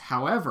injuries.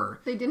 However...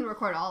 They didn't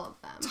record all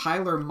of them.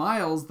 Tyler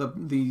Miles,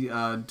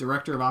 the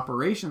director of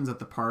operations at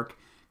the park,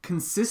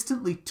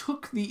 consistently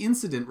took the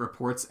incident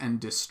reports and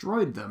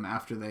destroyed them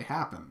after they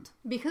happened.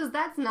 Because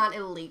that's not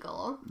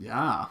illegal.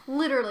 Yeah.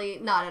 Literally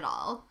not at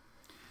all.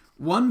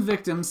 One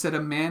victim said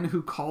a man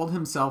who called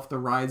himself the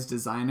ride's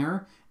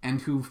designer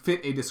and who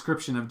fit a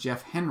description of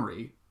Jeff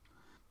Henry...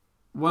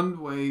 One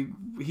way,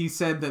 he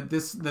said that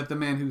the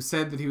man who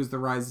said that he was the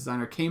ride's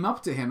designer came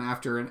up to him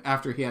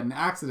after he had an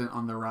accident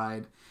on the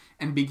ride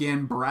and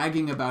began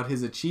bragging about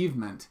his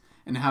achievement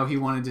and how he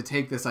wanted to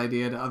take this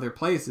idea to other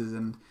places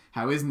and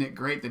how isn't it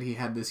great that he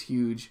had this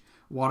huge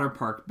water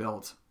park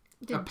built.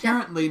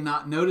 Apparently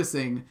not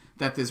noticing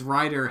that this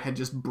rider had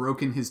just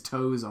broken his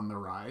toes on the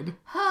ride.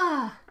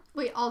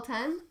 Wait, all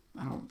 10?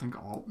 I don't think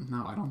all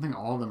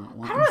of them at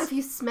once. I don't know, if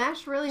you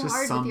smash really just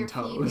hard with your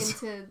toes.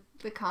 feet into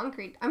the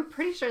concrete, I'm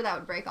pretty sure that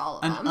would break all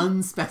of them. An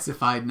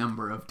unspecified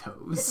number of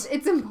toes.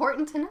 It's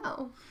important to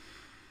know.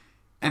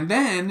 And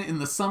then, in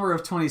the summer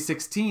of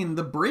 2016,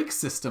 the brake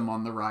system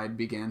on the ride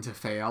began to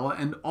fail,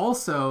 and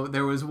also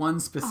there was one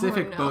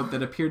specific boat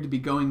that appeared to be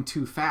going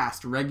too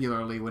fast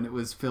regularly when it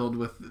was filled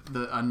with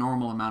a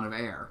normal amount of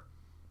air.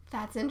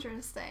 That's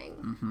interesting.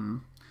 Mm-hmm.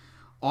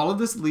 All of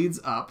this leads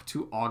up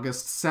to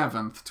August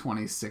 7th,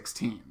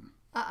 2016.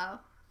 Uh-oh.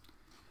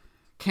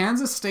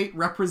 Kansas State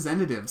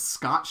Representative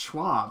Scott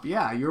Schwab.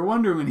 Yeah, you were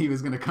wondering when he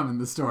was going to come in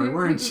the story,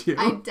 weren't you?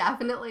 I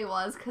definitely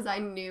was, because I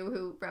knew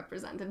who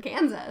represented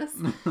Kansas.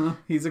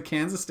 He's a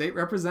Kansas State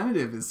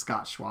Representative, is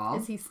Scott Schwab.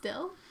 Is he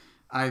still?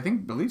 I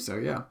believe so,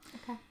 yeah.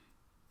 Okay.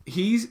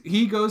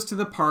 He goes to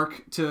the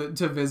park to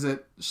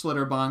visit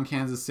Schlitterbahn,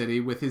 Kansas City,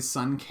 with his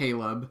son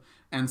Caleb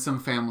and some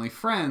family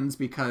friends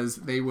because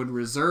they would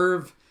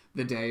reserve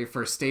the day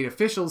for state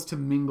officials to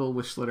mingle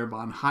with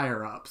Schlitterbahn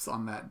higher-ups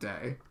on that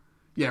day.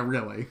 Yeah,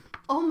 really.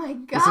 Oh my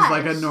gosh. This is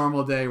like a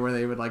normal day where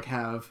they would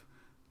have,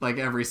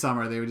 every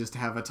summer they would just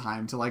have a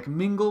time to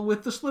mingle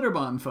with the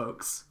Schlitterbahn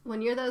folks.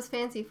 When you're those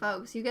fancy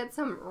folks, you get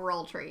some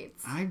roll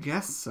treats. I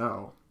guess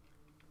so.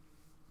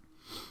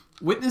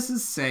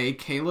 Witnesses say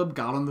Caleb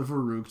got on the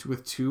Verrucht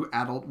with 2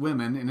 adult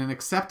women in an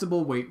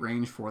acceptable weight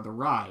range for the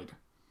ride.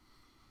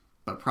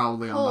 But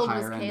probably on the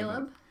higher end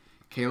of it.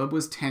 Caleb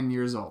was 10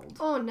 years old.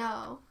 Oh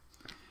no.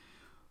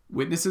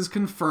 Witnesses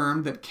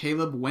confirmed that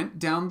Caleb went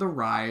down the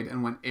ride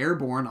and went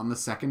airborne on the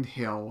second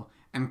hill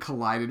and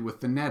collided with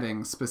the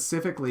netting.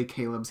 Specifically,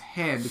 Caleb's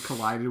head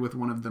collided with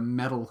one of the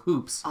metal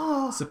hoops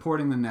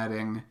supporting the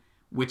netting,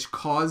 which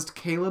caused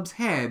Caleb's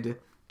head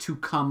to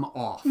come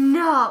off.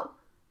 No!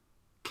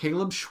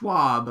 Caleb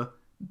Schwab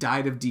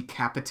died of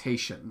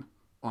decapitation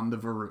on the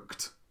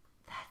Verrucht.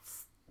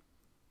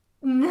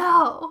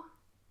 No.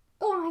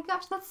 Oh my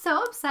gosh, that's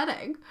so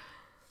upsetting.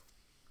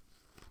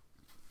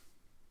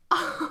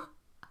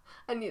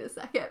 I need a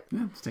second.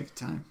 Yeah, let's take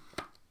your time.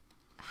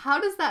 How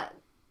does that...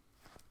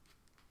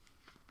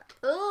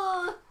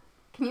 Ugh.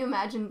 Can you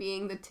imagine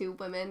being the two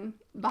women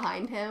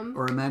behind him?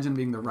 Or imagine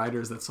being the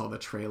riders that saw the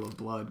trail of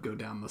blood go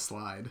down the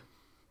slide.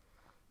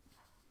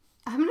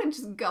 I'm gonna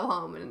just go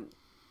home and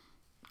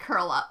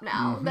curl up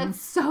now. Mm-hmm. That's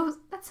so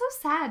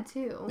sad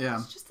too. Yeah.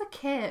 It's just a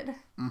kid.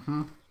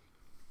 Mm-hmm.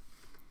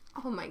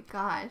 Oh my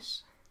gosh.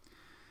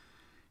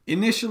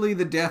 Initially,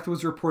 the death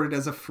was reported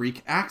as a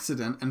freak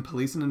accident, and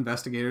police and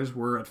investigators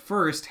were at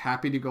first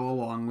happy to go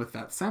along with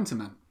that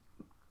sentiment.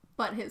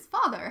 But his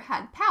father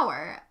had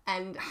power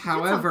and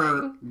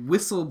However,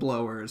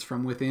 whistleblowers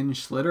from within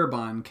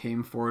Schlitterbahn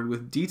came forward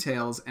with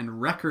details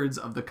and records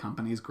of the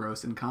company's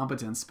gross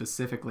incompetence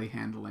specifically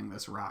handling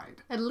this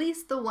ride. At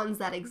least the ones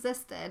that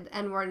existed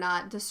and were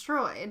not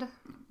destroyed.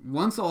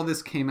 Once all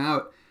this came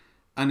out,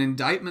 an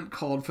indictment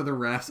called for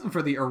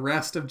the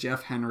arrest of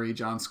Jeff Henry,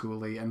 John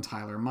Schooley, and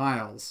Tyler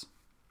Miles.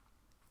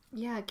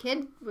 Yeah, a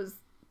kid was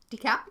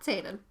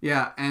decapitated.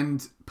 Yeah,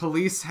 and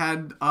police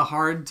had a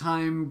hard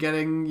time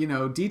getting,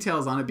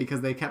 details on it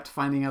because they kept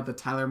finding out that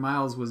Tyler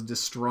Miles was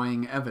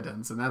destroying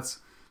evidence, and that's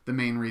the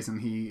main reason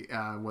he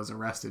was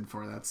arrested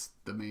for. That's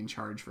the main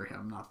charge for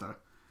him, not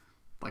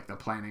the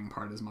planning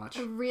part as much.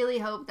 I really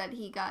hope that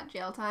he got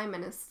jail time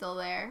and is still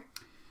there.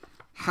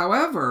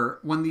 However,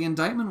 when the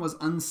indictment was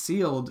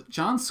unsealed,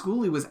 John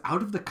Schooley was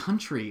out of the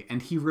country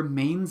and he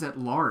remains at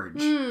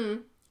large.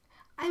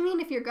 I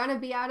mean, if you're gonna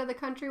be out of the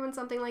country when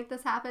something like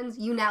this happens,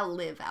 you now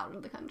live out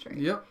of the country.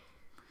 Yep.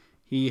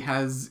 He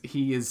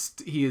is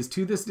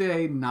to this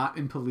day not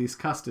in police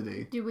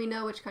custody. Do we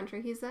know which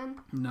country he's in?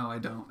 No, I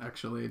don't,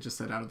 actually. It just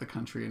said out of the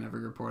country in every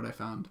report I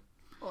found.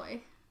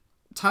 Boy.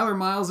 Tyler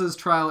Miles'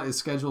 trial is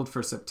scheduled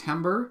for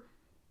September.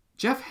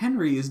 Jeff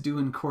Henry is due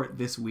in court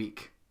this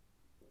week.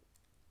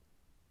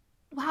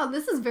 Wow,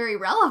 this is very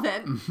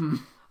relevant. Mm-hmm.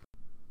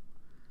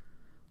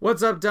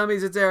 What's up,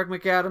 dummies? It's Eric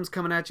McAdams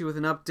coming at you with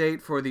an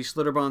update for the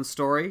Schlitterbahn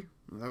story.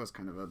 Well, that was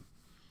kind of a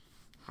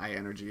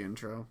high-energy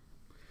intro.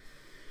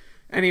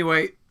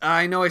 Anyway,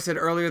 I know I said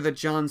earlier that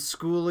John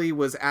Schooley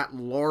was at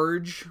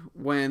large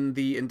when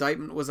the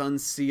indictment was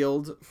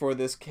unsealed for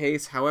this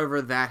case.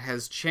 However, that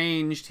has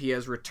changed. He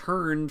has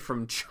returned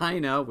from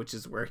China, which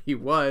is where he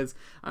was.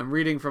 I'm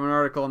reading from an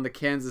article in the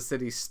Kansas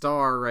City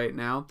Star right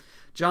now.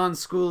 John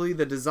Schooley,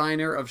 the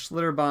designer of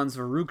Schlitterbahn's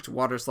Verrucht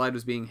waterslide,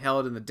 was being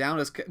held in the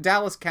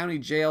Dallas County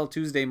Jail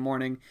Tuesday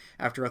morning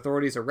after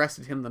authorities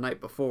arrested him the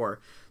night before.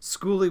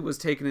 Schooley was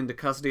taken into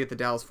custody at the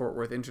Dallas-Fort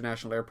Worth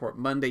International Airport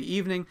Monday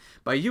evening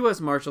by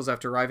U.S. Marshals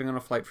after arriving on a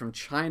flight from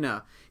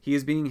China. He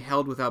is being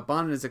held without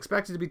bond and is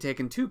expected to be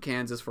taken to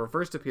Kansas for a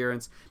first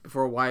appearance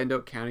before a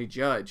Wyandotte County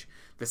judge.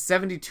 The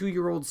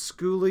 72-year-old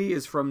Schooley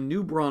is from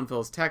New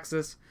Braunfels,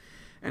 Texas,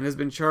 and has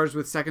been charged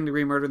with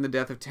second-degree murder in the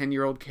death of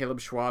 10-year-old Caleb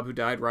Schwab, who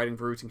died riding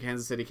Verrucht in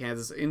Kansas City,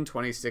 Kansas in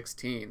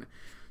 2016.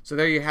 So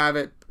there you have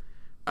it.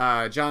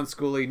 John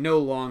Schooley, no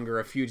longer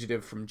a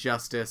fugitive from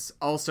justice.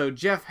 Also,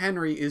 Jeff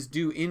Henry is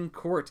due in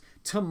court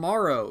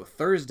tomorrow,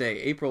 Thursday,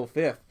 April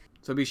 5th.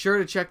 So be sure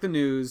to check the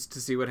news to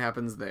see what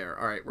happens there.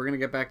 All right, we're going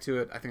to get back to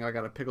it. I think I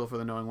got a pickle for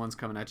the knowing ones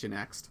coming at you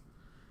next.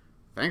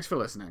 Thanks for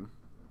listening.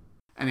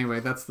 Anyway,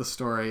 that's the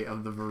story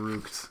of the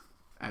Verrucht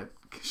at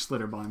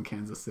Schlitterbahn,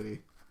 Kansas City.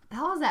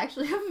 That was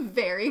actually a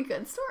very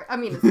good story. I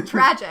mean, it's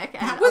tragic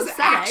and That was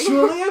upsetting.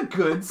 actually a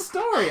good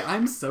story.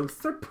 I'm so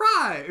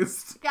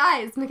surprised.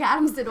 Guys,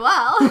 McAdams did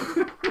well.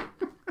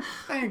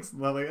 Thanks,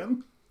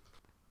 Lillian.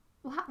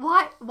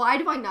 Why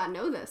do I not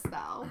know this,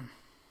 though?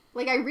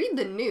 Like, I read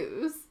the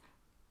news.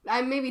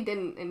 I maybe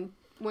didn't in...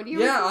 What do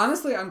you Yeah,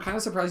 honestly, I'm kind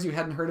of surprised you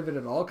hadn't heard of it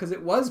at all, because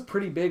it was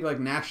pretty big,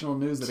 national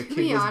news that a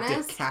kid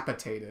was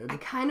decapitated. I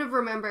kind of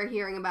remember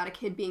hearing about a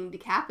kid being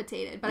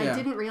decapitated, but I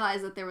didn't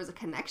realize that there was a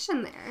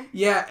connection there.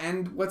 Yeah,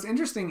 and what's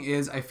interesting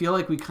is I feel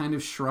like we kind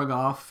of shrug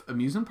off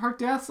amusement park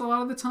deaths a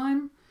lot of the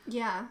time.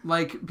 Yeah.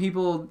 Like,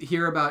 people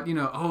hear about,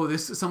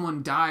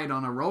 someone died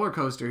on a roller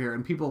coaster here,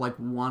 and people,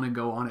 want to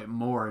go on it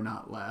more,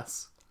 not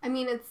less. I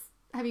mean,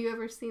 have you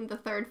ever seen The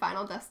Third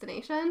Final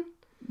Destination?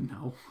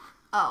 No.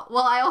 Oh,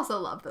 well, I also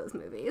love those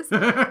movies.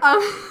 The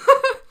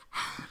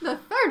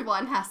third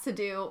one has to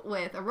do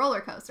with a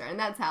roller coaster, and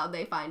that's how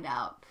they find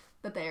out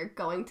that they're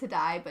going to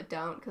die but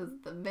don't because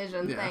the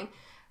vision thing.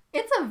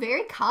 It's a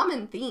very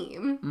common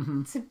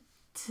theme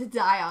to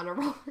die on a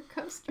roller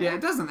coaster. Yeah,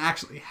 it doesn't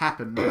actually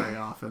happen very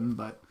often,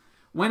 but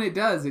when it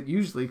does, it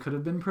usually could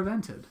have been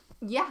prevented.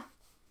 Yeah.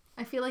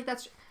 I feel like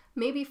that's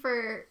maybe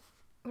for,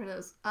 what are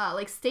those,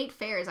 state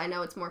fairs, I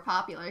know it's more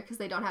popular because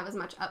they don't have as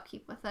much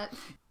upkeep with it.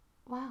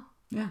 Wow.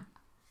 Yeah.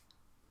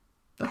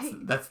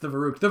 That's the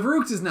Verrucht. The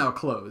Verrucht is now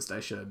closed,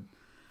 I should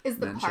Is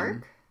the mention.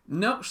 park?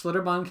 No,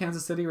 Schlitterbahn,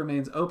 Kansas City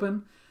remains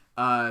open.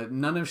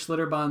 None of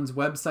Schlitterbahn's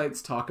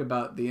websites talk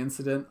about the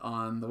incident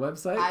on the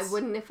websites. I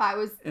wouldn't if I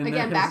was,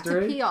 again, back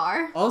to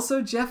PR.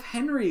 Also, Jeff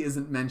Henry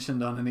isn't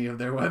mentioned on any of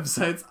their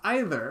websites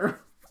either.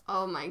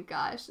 Oh my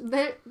gosh.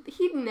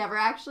 He never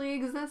actually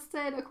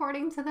existed,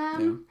 according to them.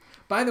 Yeah.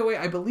 By the way,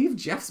 I believe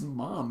Jeff's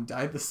mom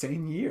died the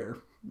same year,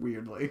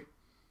 weirdly.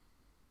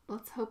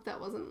 Let's hope that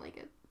wasn't like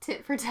a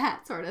tit for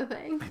tat sort of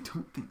thing. I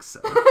don't think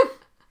so.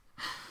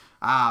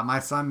 My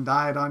son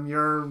died on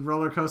your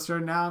roller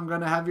coaster. Now I'm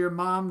going to have your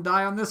mom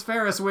die on this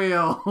Ferris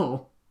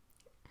wheel.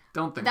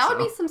 Don't think so. That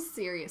would be some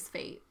serious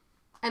fate.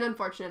 And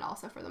unfortunate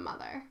also for the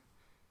mother.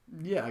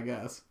 Yeah, I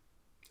guess.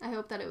 I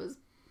hope that it was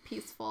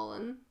peaceful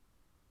and,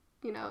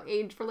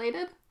 age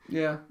related.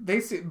 Yeah,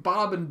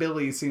 Bob and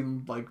Billy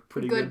seem like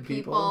pretty good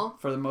people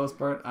for the most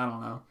part. I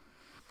don't know.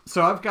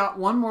 So I've got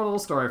one more little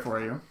story for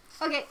you.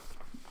 Okay.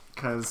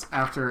 Because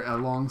after a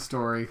long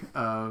story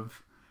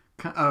of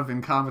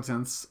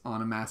incompetence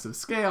on a massive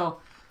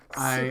scale,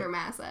 super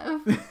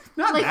massive.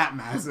 Not like, that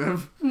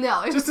massive.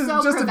 No, it's just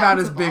about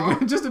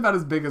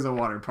as big as a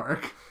water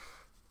park.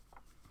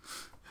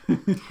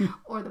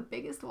 Or the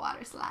biggest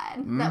water slide.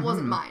 Mm-hmm. That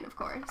wasn't mine, of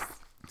course.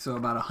 So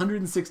about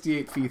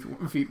 168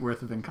 feet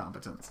worth of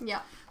incompetence.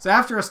 Yeah. So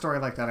after a story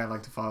like that, I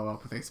like to follow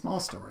up with a small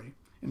story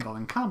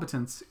involving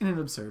competence in an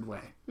absurd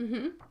way.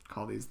 Mm-hmm.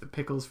 Call these the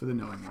pickles for the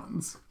knowing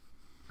ones.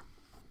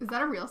 Is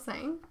that a real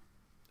saying?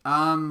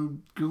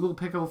 Google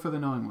pickle for the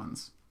knowing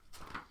ones.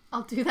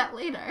 I'll do that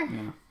later.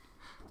 Yeah.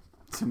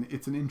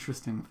 It's an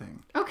interesting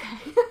thing. Okay.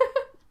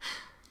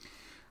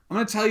 I'm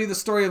going to tell you the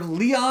story of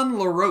Leon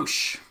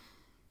LaRoche.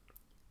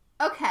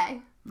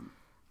 Okay.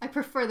 I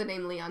prefer the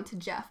name Leon to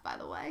Jeff, by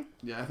the way.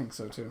 Yeah, I think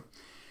so too.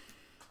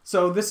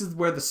 So this is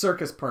where the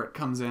circus part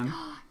comes in.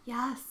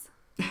 Yes.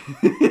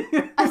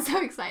 I'm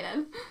so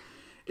excited.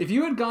 If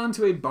you had gone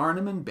to a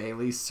Barnum and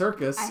Bailey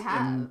circus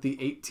in the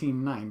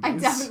 1890s... I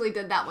definitely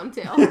did that one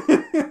too.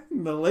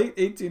 In the late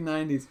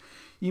 1890s,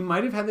 you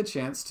might have had the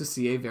chance to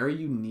see a very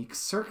unique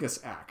circus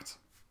act.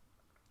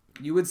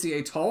 You would see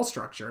a tall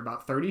structure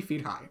about 30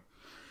 feet high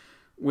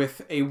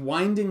with a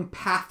winding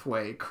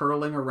pathway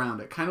curling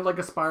around it, kind of like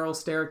a spiral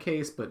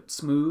staircase, but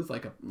smooth,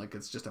 like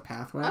it's just a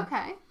pathway.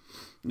 Okay.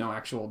 No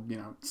actual,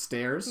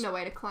 stairs. No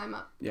way to climb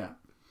up. Yeah.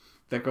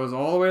 That goes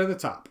all the way to the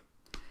top.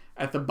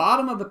 At the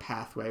bottom of the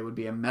pathway would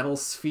be a metal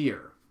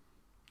sphere,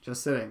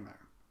 just sitting there.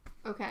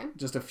 Okay.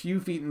 Just a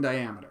few feet in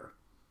diameter.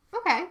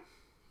 Okay.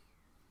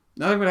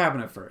 Nothing would happen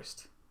at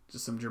first.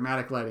 Just some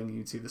dramatic lighting, and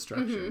you'd see the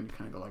structure, and you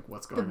kind of go like,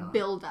 what's going on? The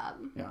build-up.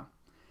 Yeah.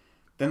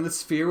 Then the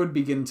sphere would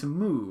begin to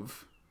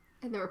move.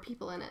 And there were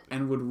people in it.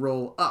 And would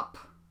roll up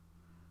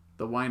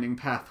the winding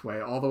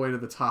pathway all the way to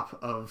the top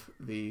of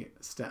the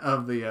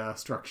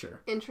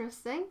structure.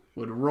 Interesting.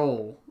 Would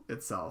roll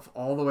itself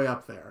all the way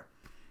up there.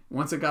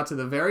 Once it got to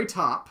the very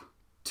top,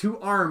 2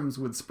 arms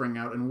would spring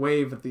out and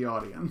wave at the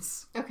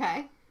audience.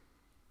 Okay.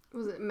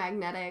 Was it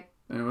magnetic?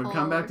 And it would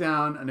come back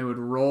down, and it would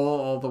roll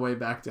all the way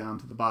back down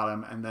to the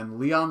bottom, and then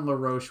Leon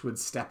LaRoche would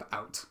step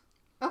out.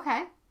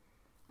 Okay.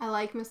 I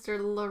like Mr.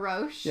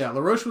 LaRoche. Yeah,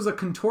 LaRoche was a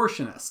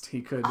contortionist.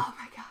 He could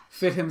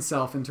fit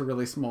himself into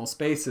really small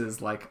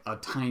spaces like a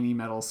tiny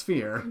metal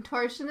sphere.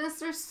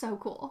 Contortionists are so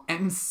cool.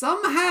 And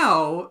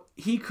somehow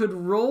he could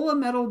roll a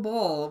metal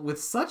ball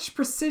with such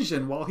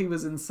precision while he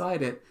was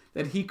inside it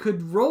that he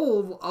could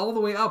roll all the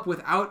way up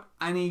without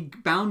any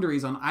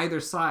boundaries on either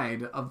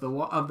side of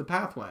the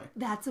pathway.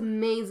 That's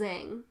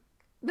amazing.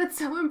 That's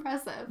so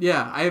impressive.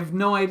 Yeah, I have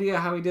no idea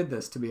how he did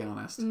this, to be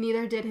honest.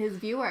 Neither did his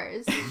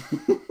viewers.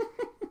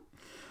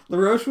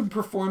 LaRoche would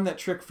perform that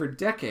trick for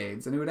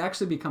decades, and it would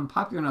actually become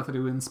popular enough that it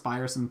would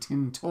inspire some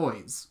tin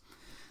toys.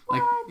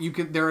 What?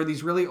 Like, there are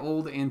these really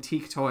old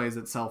antique toys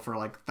that sell for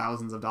like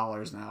thousands of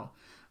dollars now,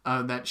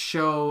 that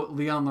show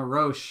Leon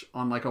LaRoche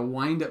on like a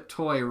wind-up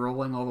toy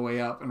rolling all the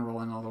way up and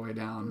rolling all the way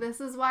down. This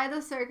is why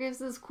the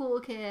circus is cool,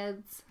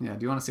 kids. Yeah,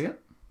 do you want to see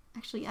it?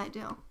 Actually, I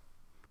do.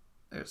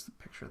 There's the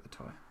picture of the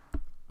toy.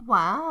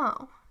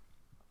 Wow.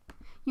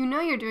 You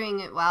know you're doing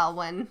it well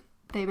when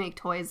they make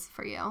toys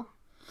for you.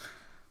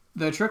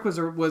 The trick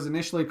was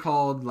initially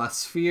called La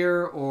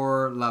Sphere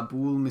or La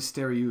Boule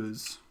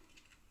Mystérieuse.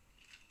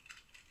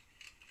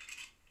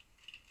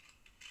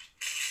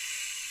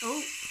 Oh.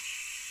 Let's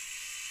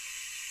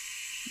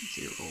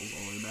see, it rolls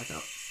all the way back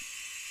up.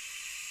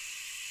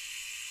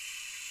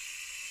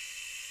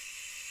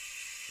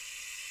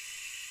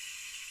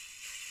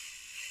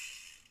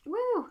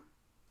 Woo!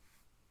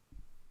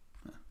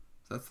 Yeah,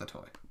 so that's the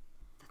toy.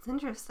 That's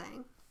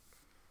interesting.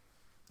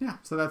 Yeah,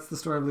 so that's the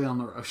story of Leon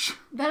LaRoche.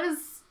 That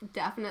is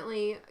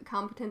definitely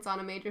competence on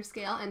a major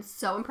scale and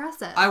so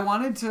impressive. I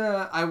wanted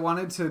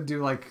to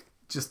do like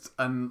just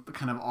a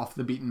kind of off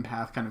the beaten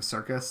path kind of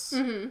circus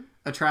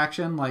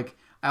attraction. Like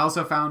I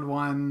also found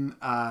one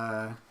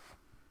a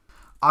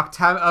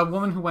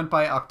woman who went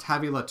by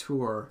Octavie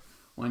Latour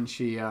when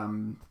she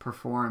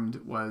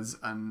performed was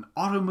an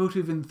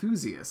automotive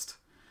enthusiast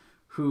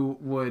who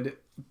would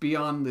be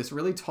on this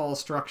really tall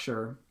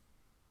structure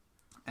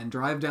and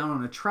drive down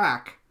on a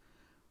track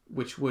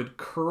which would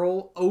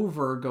curl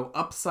over, go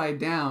upside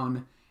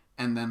down,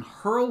 and then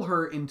hurl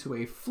her into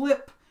a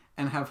flip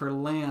and have her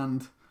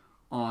land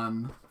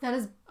on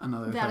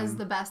another thing. That is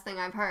the best thing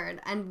I've heard.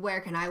 And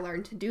where can I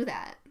learn to do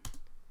that?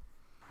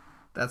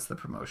 That's the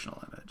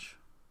promotional image.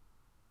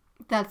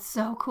 That's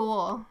so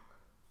cool.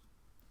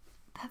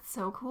 That's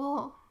so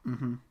cool.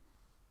 Mm-hmm.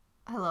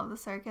 I love the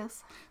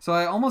circus. So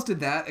I almost did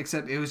that,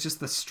 except it was just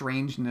the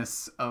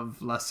strangeness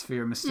of La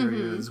Sphère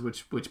Mystérieuse,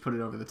 which put it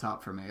over the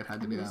top for me. It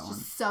had to be that one.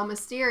 Just so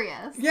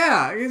mysterious.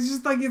 Yeah,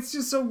 it's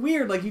just so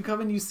weird. Like, you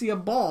come and you see a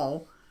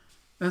ball,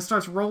 and it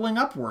starts rolling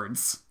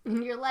upwards.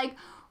 And you're like,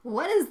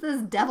 what is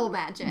this devil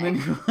magic? And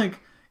then you're like,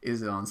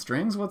 is it on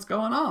strings? What's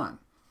going on?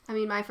 I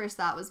mean, my first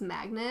thought was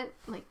magnet,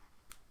 like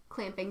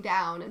clamping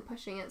down and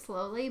pushing it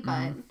slowly,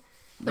 but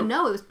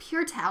no, it was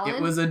pure talent.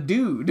 It was a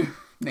dude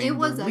named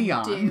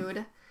Leon. A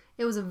dude.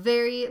 It was a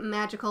very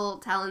magical,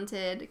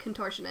 talented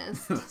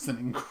contortionist. It was an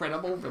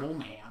incredible little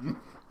man.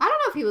 I don't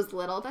know if he was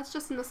little. That's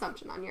just an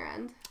assumption on your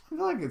end. I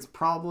feel like it's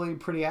probably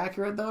pretty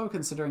accurate, though,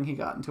 considering he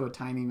got into a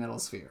tiny metal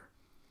sphere.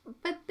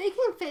 But they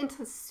can fit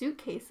into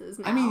suitcases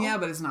now. I mean, yeah,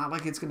 but it's not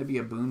like it's going to be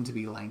a boon to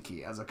be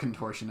lanky as a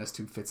contortionist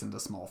who fits into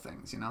small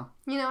things, you know?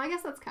 You know, I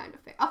guess that's kind of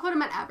fair. I'll put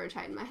him at average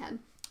height in my head.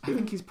 I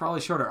think he's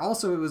probably shorter.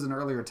 Also, it was an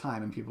earlier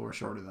time and people were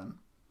shorter then.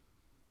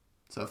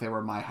 So if they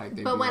were my height,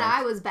 they'd But be when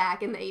like... I was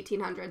back in the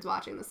 1800s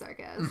watching the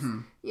circus,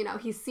 you know,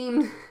 he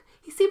seemed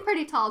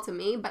pretty tall to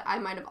me, but I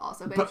might have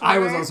also been shorter. I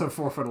was also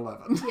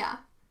 4'11". Yeah.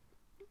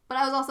 But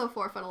I was also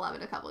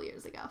 4'11" a couple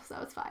years ago, so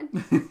it's fine.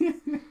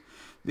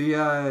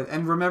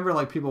 And remember,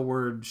 like, people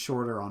were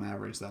shorter on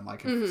average then.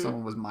 Like, if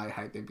someone was my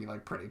height, they'd be,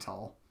 like, pretty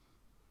tall.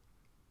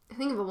 I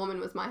think if a woman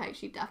was my height,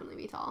 she'd definitely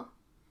be tall.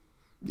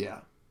 Yeah.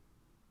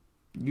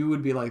 You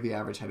would be, like, the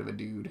average height of a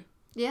dude.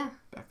 Yeah.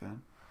 Back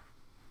then.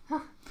 Huh.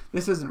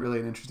 This isn't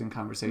really an interesting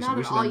conversation. Not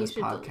We at should all. end this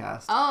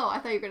podcast. Oh, I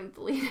thought you were going to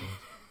delete it.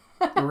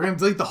 We're going to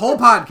delete the whole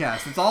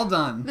podcast. It's all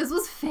done. This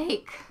was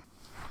fake.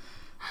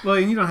 Well,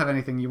 you don't have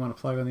anything you want to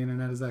plug on the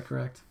internet, is that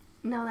correct?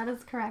 No, that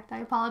is correct. I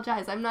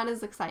apologize. I'm not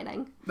as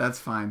exciting. That's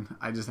fine.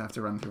 I just have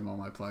to run through all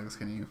my plugs.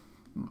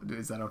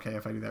 Is that okay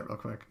if I do that real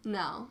quick?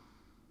 No.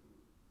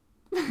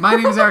 My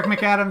name is Eric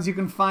McAdams. You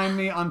can find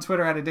me on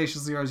Twitter at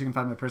AudaciouslyYours. You can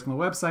find my personal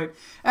website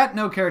at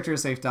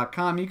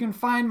NoCharacterIsSafe.com. You can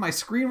find my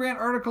Screen Rant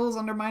articles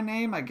under my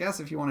name, I guess,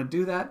 if you want to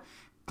do that.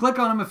 Click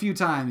on them a few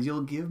times.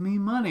 You'll give me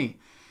money.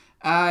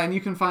 And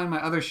you can find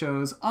my other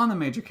shows on the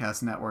Major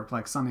Cast Network,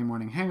 like Sunday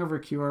Morning Hangover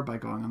Cure, by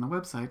going on the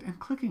website and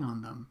clicking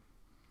on them.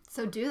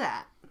 So do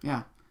that.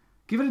 Yeah.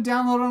 Give it a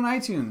download on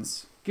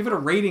iTunes. Give it a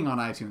rating on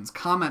iTunes.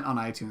 Comment on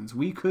iTunes.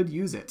 We could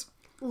use it.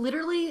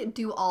 Literally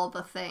do all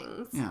the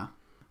things. Yeah.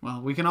 Well,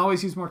 we can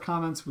always use more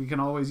comments. We can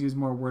always use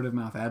more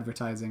word-of-mouth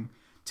advertising.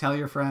 Tell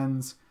your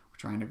friends. We're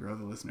trying to grow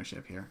the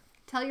listenership here.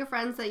 Tell your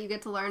friends that you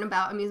get to learn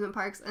about amusement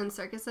parks and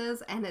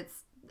circuses, and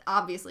it's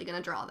obviously going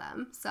to draw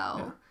them.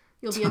 So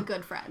you'll be a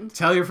good friend.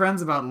 Tell your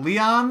friends about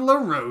Leon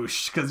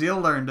LaRoche, because you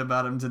learned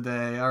about him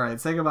today. All right,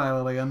 say goodbye,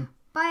 Lillian.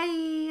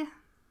 Bye.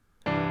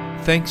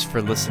 Thanks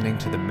for listening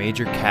to the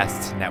Major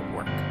Casts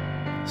Network.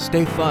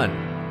 Stay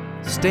fun,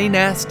 stay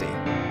nasty,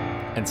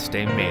 and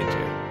stay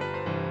major.